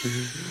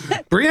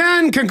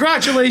 Brienne,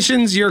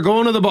 congratulations. You're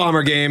going to the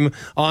Bomber game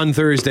on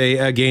Thursday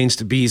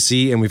against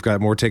BC, and we've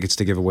got more tickets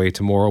to give away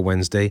tomorrow,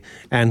 Wednesday,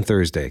 and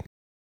Thursday.